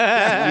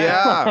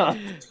 Yeah.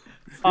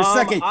 Your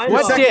second.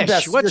 What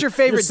dish? What's your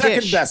favorite Your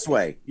second dish? best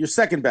way. Your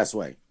second best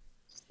way.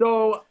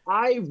 So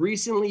I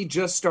recently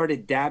just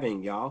started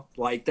dabbing, y'all.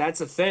 Like, that's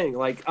a thing.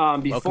 Like,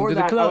 before to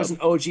the that, I club. was an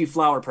OG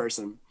flower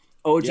person.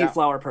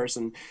 Flower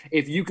person.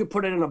 If you could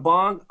put it in a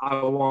bong,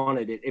 I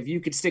wanted it. If you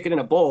could stick it in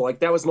a bowl,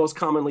 like, that was most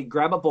commonly,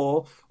 grab a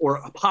bowl or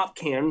a pop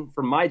can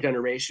from my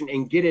generation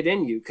and get it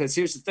in you. Because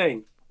here's the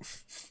thing.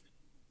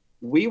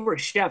 We were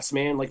chefs,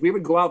 man. Like, we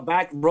would go out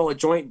back, roll a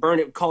joint, burn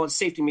it, call it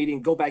safety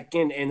meeting, go back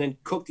in, and then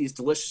cook these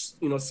delicious,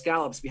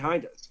 scallops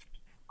behind us.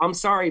 I'm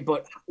sorry,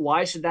 but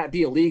why should that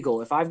be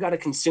illegal? If I've got to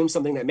consume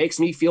something that makes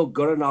me feel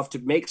good enough to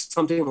make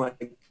something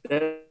like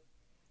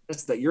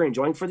this that you're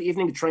enjoying for the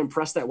evening to try and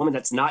impress that woman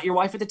that's not your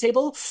wife at the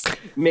table,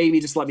 maybe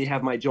just let me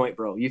have my joint,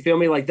 bro. You feel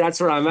me? Like, that's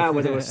where I'm at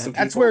with it with some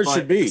people. That's where it But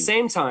should be. At the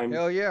same time,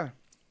 Hell yeah.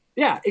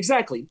 yeah,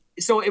 exactly.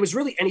 So it was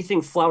really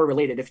anything flour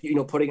related. If,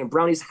 putting in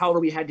brownies,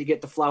 however we had to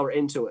get the flour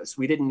into us.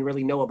 We didn't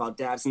really know about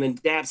dabs. And then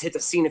dabs hit the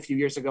scene a few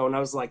years ago. And I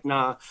was like,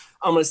 nah,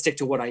 I'm going to stick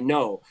to what I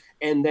know.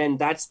 And then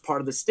that's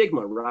part of the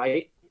stigma,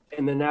 right?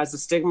 And then as the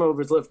stigma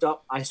was lifted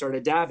up, I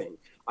started dabbing.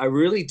 I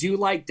really do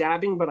like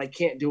dabbing, but I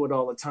can't do it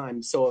all the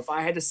time. So if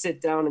I had to sit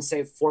down and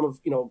say a form of,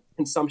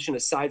 consumption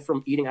aside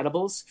from eating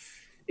edibles,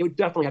 it would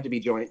definitely have to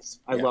be joints.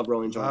 I love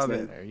rolling joints,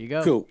 man. There you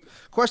go. Cool.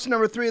 Question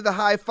number 3 of the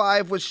high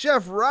five was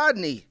Chef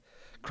Rodney.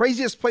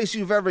 Craziest place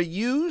you've ever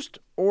used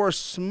or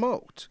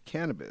smoked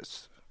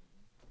cannabis?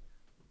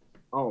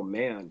 Oh,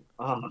 man.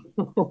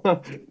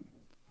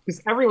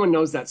 Because everyone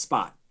knows that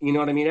spot. You know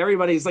what I mean?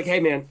 Everybody's like, hey,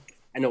 man,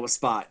 I know a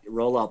spot.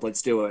 Roll up.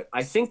 Let's do it.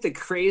 I think the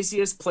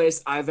craziest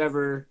place I've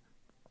ever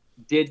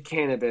did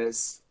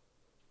cannabis,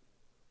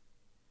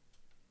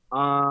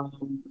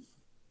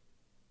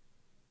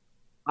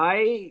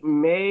 I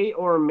may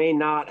or may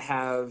not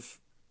have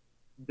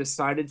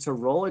decided to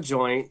roll a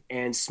joint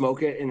and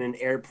smoke it in an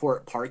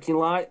airport parking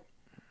lot.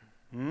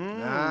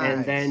 Nice.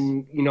 And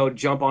then,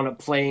 jump on a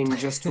plane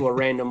just to a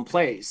random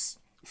place.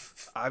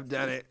 I've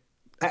done it.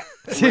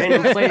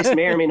 Random place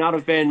may or may not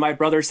have been my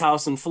brother's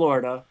house in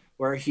Florida,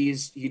 where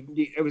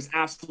it was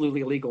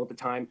absolutely illegal at the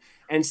time.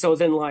 And so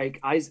then,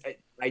 like, I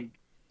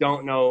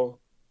don't know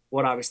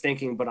what I was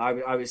thinking, but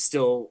I was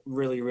still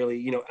really,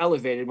 really,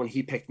 elevated when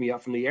he picked me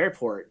up from the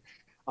airport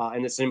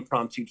in this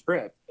impromptu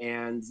trip.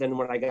 And then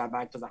when I got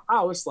back to the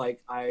house,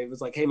 like, I was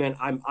like, hey man,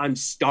 I'm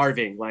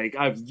starving. Like,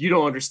 you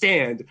don't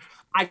understand.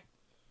 I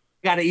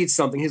got to eat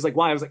something. He's like,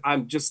 why? I was like,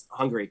 I'm just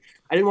hungry.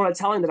 I didn't want to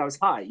tell him that I was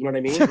high. You know what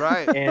I mean?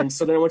 Right. And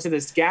so then I went to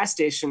this gas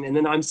station, and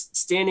then I'm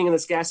standing in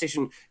this gas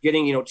station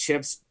getting,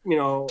 chips,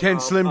 10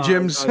 Slim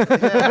Jims.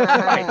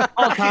 Right,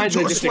 all kinds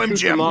of just Slim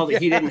Jim.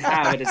 that he didn't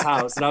have at his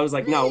house. And I was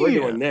like, no, we're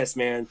doing this,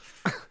 man.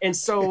 And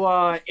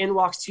so in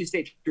walks 2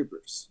 state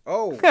troopers.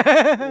 Oh,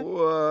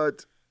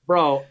 what?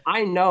 Bro,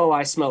 I know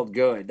I smelled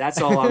good.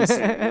 That's all I'm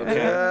saying. Okay?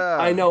 Yeah.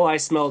 I know I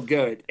smelled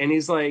good. And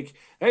he's like,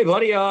 hey,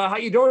 buddy, how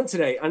you doing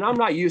today? And I'm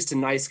not used to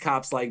nice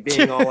cops like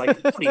being all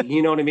like, buddy,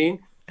 you know what I mean?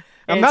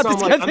 I'm And not so I'm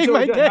like, discussing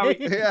my doing good. How are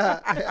day. you?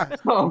 Yeah.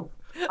 So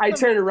I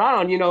turned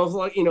around,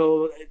 like,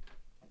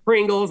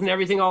 Pringles and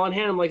everything all in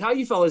hand. I'm like, how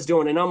you fellas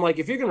doing? And I'm like,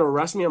 if you're going to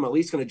arrest me, I'm at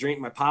least going to drink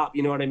my pop.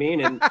 You know what I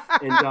mean? And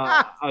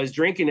I was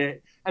drinking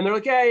it. And they're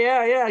like,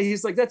 yeah.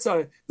 He's like,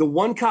 the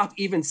one cop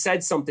even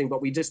said something,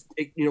 but we just,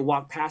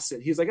 walked past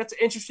it. He's like, that's an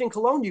interesting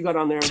cologne you got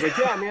on there. I was like,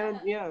 yeah,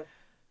 man. Yeah.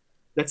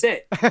 That's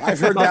it. I've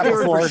heard that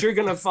before. For sure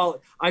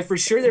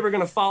they were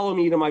going to follow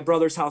me to my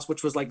brother's house,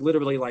 which was like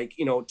literally like,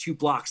 2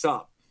 blocks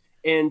up.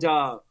 And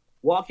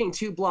walking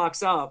 2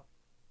 blocks up,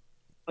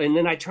 and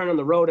then I turn on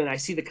the road and I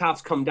see the cops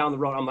come down the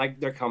road. I'm like,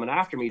 they're coming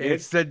after me, dude.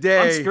 It's the day.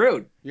 I'm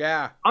screwed.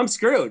 Yeah. I'm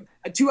screwed.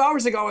 2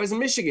 hours ago, I was in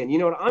Michigan. You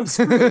know what? I'm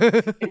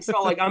screwed. And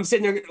so, like, I'm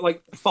sitting there,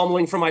 like,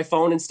 fumbling for my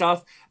phone and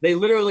stuff. They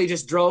literally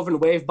just drove and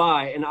waved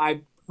by, and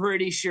I'm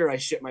pretty sure I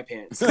shit my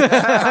pants.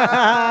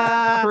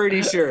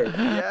 Pretty sure.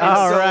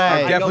 All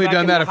right. I've definitely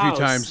done that a few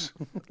times.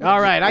 All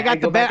right, I got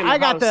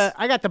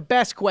house. the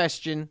best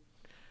question.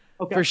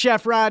 Okay. For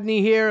Chef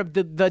Rodney here of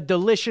the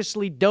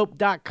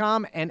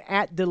deliciouslydope.com and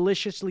at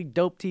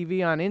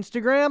deliciouslydope.tv on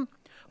Instagram.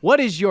 What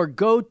is your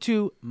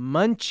go-to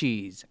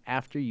munchies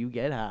after you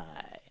get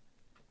high?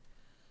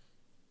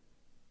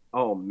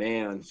 Oh,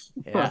 man.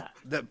 Yeah.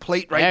 The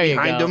plate There right you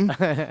behind go. him.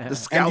 The And you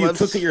scallops.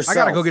 cook it yourself. I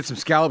gotta go get some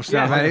scallops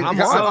now, man.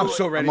 I'm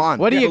so ready. I'm on.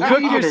 What do you cook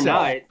Believe it or yourself?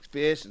 not,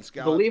 Fish and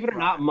scallops. Believe it or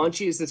not,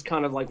 munchies is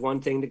kind of like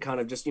one thing to kind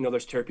of just,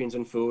 there's terpenes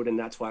in food, and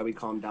that's why we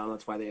calm down.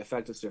 That's why they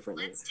affect us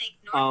differently. Let's take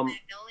North Magnolia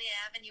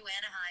Avenue,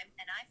 Anaheim,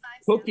 and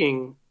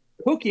I-5.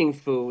 Cooking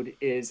food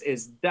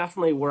is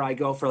definitely where I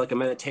go for like a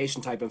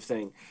meditation type of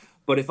thing.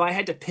 But if I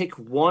had to pick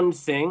one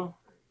thing,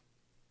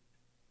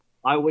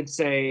 I would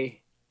say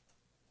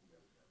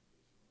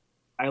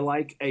I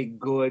like a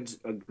good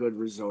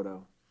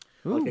risotto.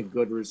 Like a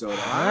good risotto.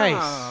 Nice.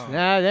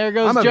 Now there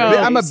goes Joe.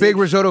 I'm a big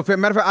risotto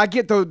fan. Matter of fact, I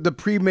get the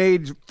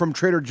pre-made from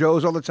Trader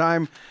Joe's all the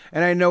time,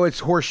 and I know it's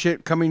horse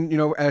shit coming,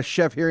 as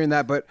chef hearing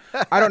that, but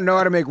I don't know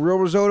how to make real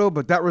risotto,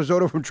 but that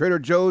risotto from Trader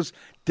Joe's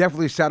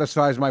definitely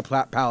satisfies my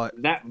palate.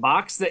 That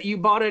box that you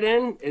bought it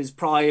in is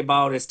probably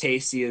about as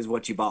tasty as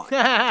what you bought.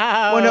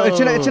 Well, no, it's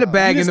in a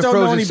bag You in just the don't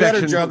frozen know any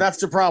section. better, Joe. That's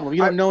the problem.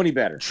 You don't know any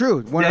better.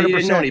 True, 100%. Yeah, you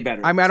didn't know any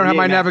better. I don't have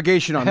my Yeah.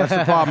 navigation on. That's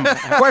the problem.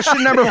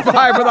 Question number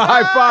 5 for the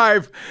high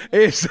five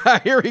is,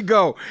 here we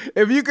go.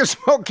 If you could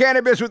smoke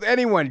cannabis with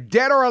anyone,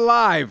 dead or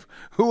alive,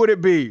 who would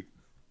it be?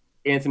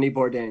 Anthony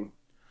Bourdain.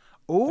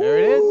 Ooh. There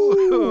it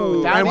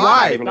is. And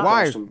Why?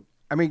 why?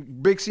 I mean,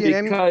 big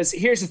CNN. Because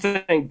here's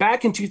the thing.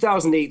 Back in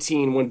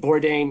 2018, when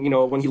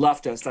Bourdain, when he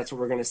left us, that's what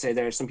we're going to say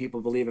there. Some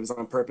people believe it was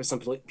on purpose.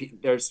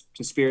 There's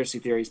conspiracy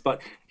theories,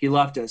 but he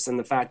left us. And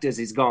the fact is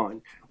he's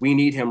gone. We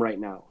need him right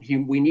now.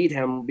 We need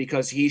him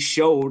because he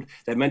showed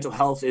that mental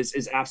health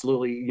is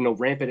absolutely,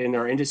 rampant in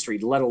our industry,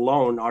 let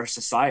alone our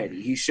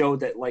society. He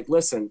showed that, like,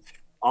 listen,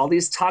 all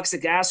these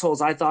toxic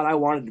assholes I thought I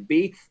wanted to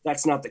be,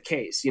 that's not the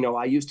case.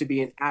 I used to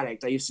be an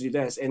addict. I used to do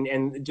this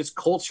and just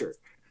culture.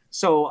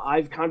 So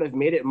I've kind of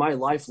made it my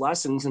life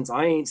lesson, since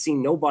I ain't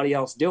seen nobody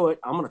else do it.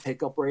 I'm going to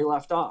pick up where he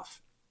left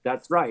off.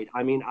 That's right.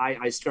 I mean,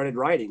 I started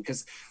writing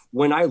because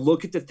when I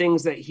look at the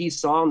things that he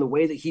saw and the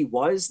way that he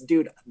was,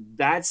 dude,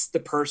 that's the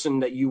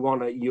person that you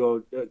want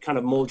to, kind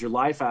of mold your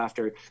life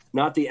after,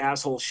 not the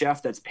asshole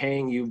chef that's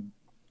paying you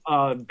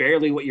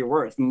barely what you're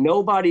worth.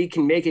 Nobody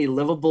can make a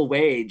livable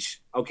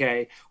wage,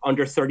 okay,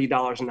 under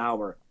 $30 an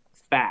hour.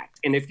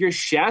 fact. And if your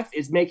chef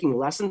is making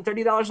less than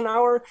 $30 an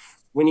hour,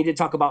 we need to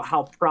talk about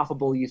how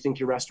profitable you think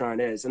your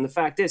restaurant is. And the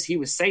fact is, he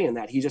was saying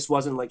that. He just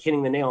wasn't like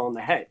hitting the nail on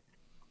the head.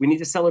 We need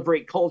to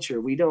celebrate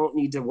culture. We don't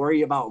need to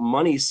worry about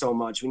money so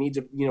much. We need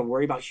to,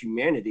 worry about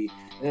humanity.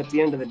 And at the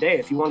end of the day,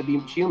 if you want to be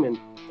human,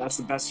 that's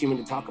the best human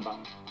to talk about.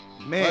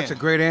 Man. Well, that's a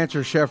great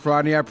answer, Chef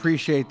Rodney. I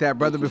appreciate that,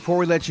 brother. Before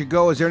we let you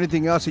go, is there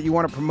anything else that you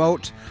want to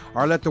promote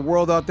or let the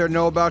world out there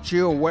know about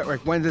you? And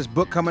when's this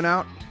book coming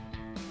out?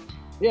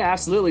 Yeah,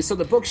 absolutely. So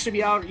the book should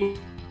be out,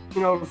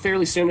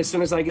 fairly soon, as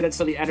soon as I get it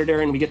to the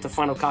editor and we get the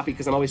final copy,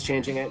 because I'm always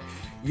changing it.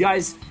 You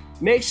guys,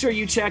 make sure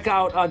you check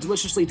out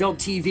Deliciously Dope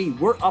TV.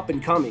 We're up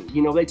and coming.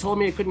 They told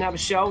me I couldn't have a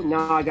show.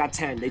 Now I got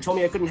 10. They told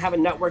me I couldn't have a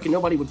network and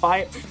nobody would buy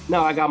it.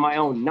 Now I got my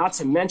own. Not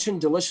to mention,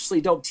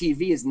 Deliciously Dope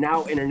TV is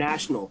now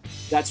international.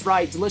 That's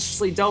right.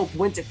 Deliciously Dope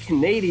went to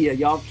Canada.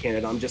 Y'all,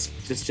 Canada. I'm just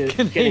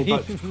kidding.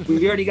 But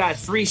we already got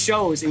 3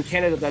 shows in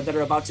Canada that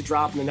are about to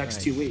drop in the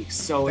next 2 weeks.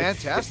 So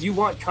if you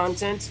want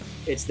content,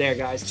 it's there,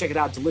 guys. Check it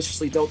out.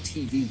 Deliciously Dope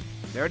TV.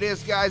 There it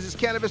is, guys. It's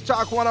Cannabis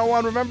Talk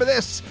 101. Remember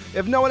this: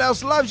 if no one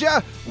else loves you,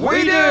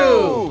 we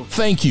do.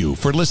 Thank you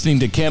for listening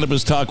to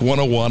Cannabis Talk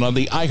 101 on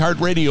the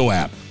iHeartRadio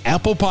app,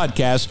 Apple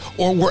Podcasts,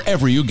 or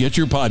wherever you get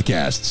your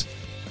podcasts.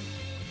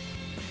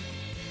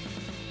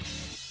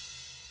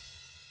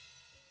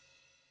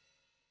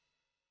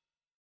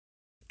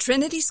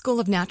 Trinity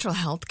School of Natural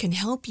Health can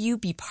help you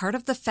be part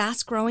of the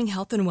fast-growing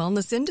health and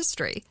wellness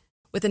industry.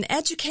 With an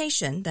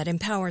education that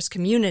empowers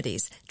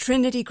communities,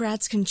 Trinity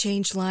grads can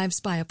change lives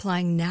by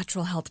applying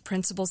natural health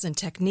principles and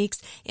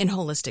techniques in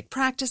holistic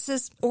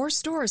practices or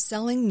stores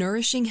selling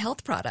nourishing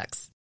health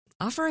products.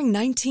 Offering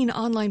 19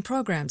 online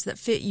programs that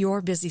fit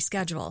your busy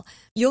schedule,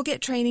 you'll get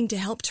training to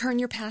help turn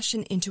your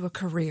passion into a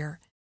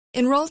career.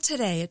 Enroll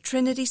today at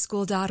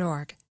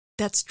trinityschool.org.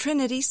 That's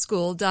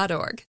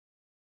trinityschool.org.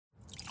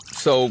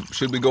 So,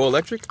 should we go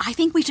electric? I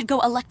think we should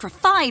go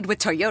electrified with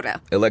Toyota.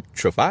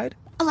 Electrified?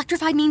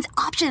 Electrified means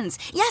options.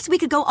 Yes, we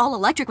could go all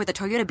electric with the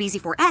Toyota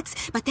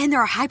BZ4X, but then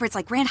there are hybrids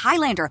like Grand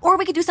Highlander, or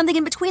we could do something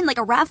in between like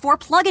a RAV4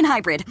 plug-in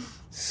hybrid.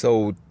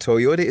 So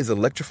Toyota is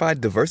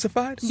electrified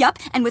diversified? Yup,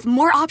 and with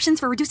more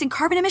options for reducing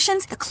carbon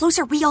emissions, the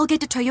closer we all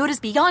get to Toyota's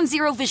Beyond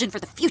Zero vision for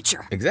the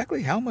future.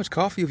 Exactly how much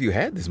coffee have you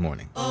had this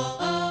morning?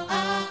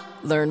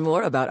 Learn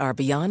more about our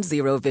Beyond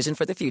Zero vision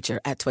for the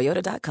future at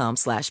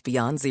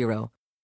toyota.com/Beyond Zero.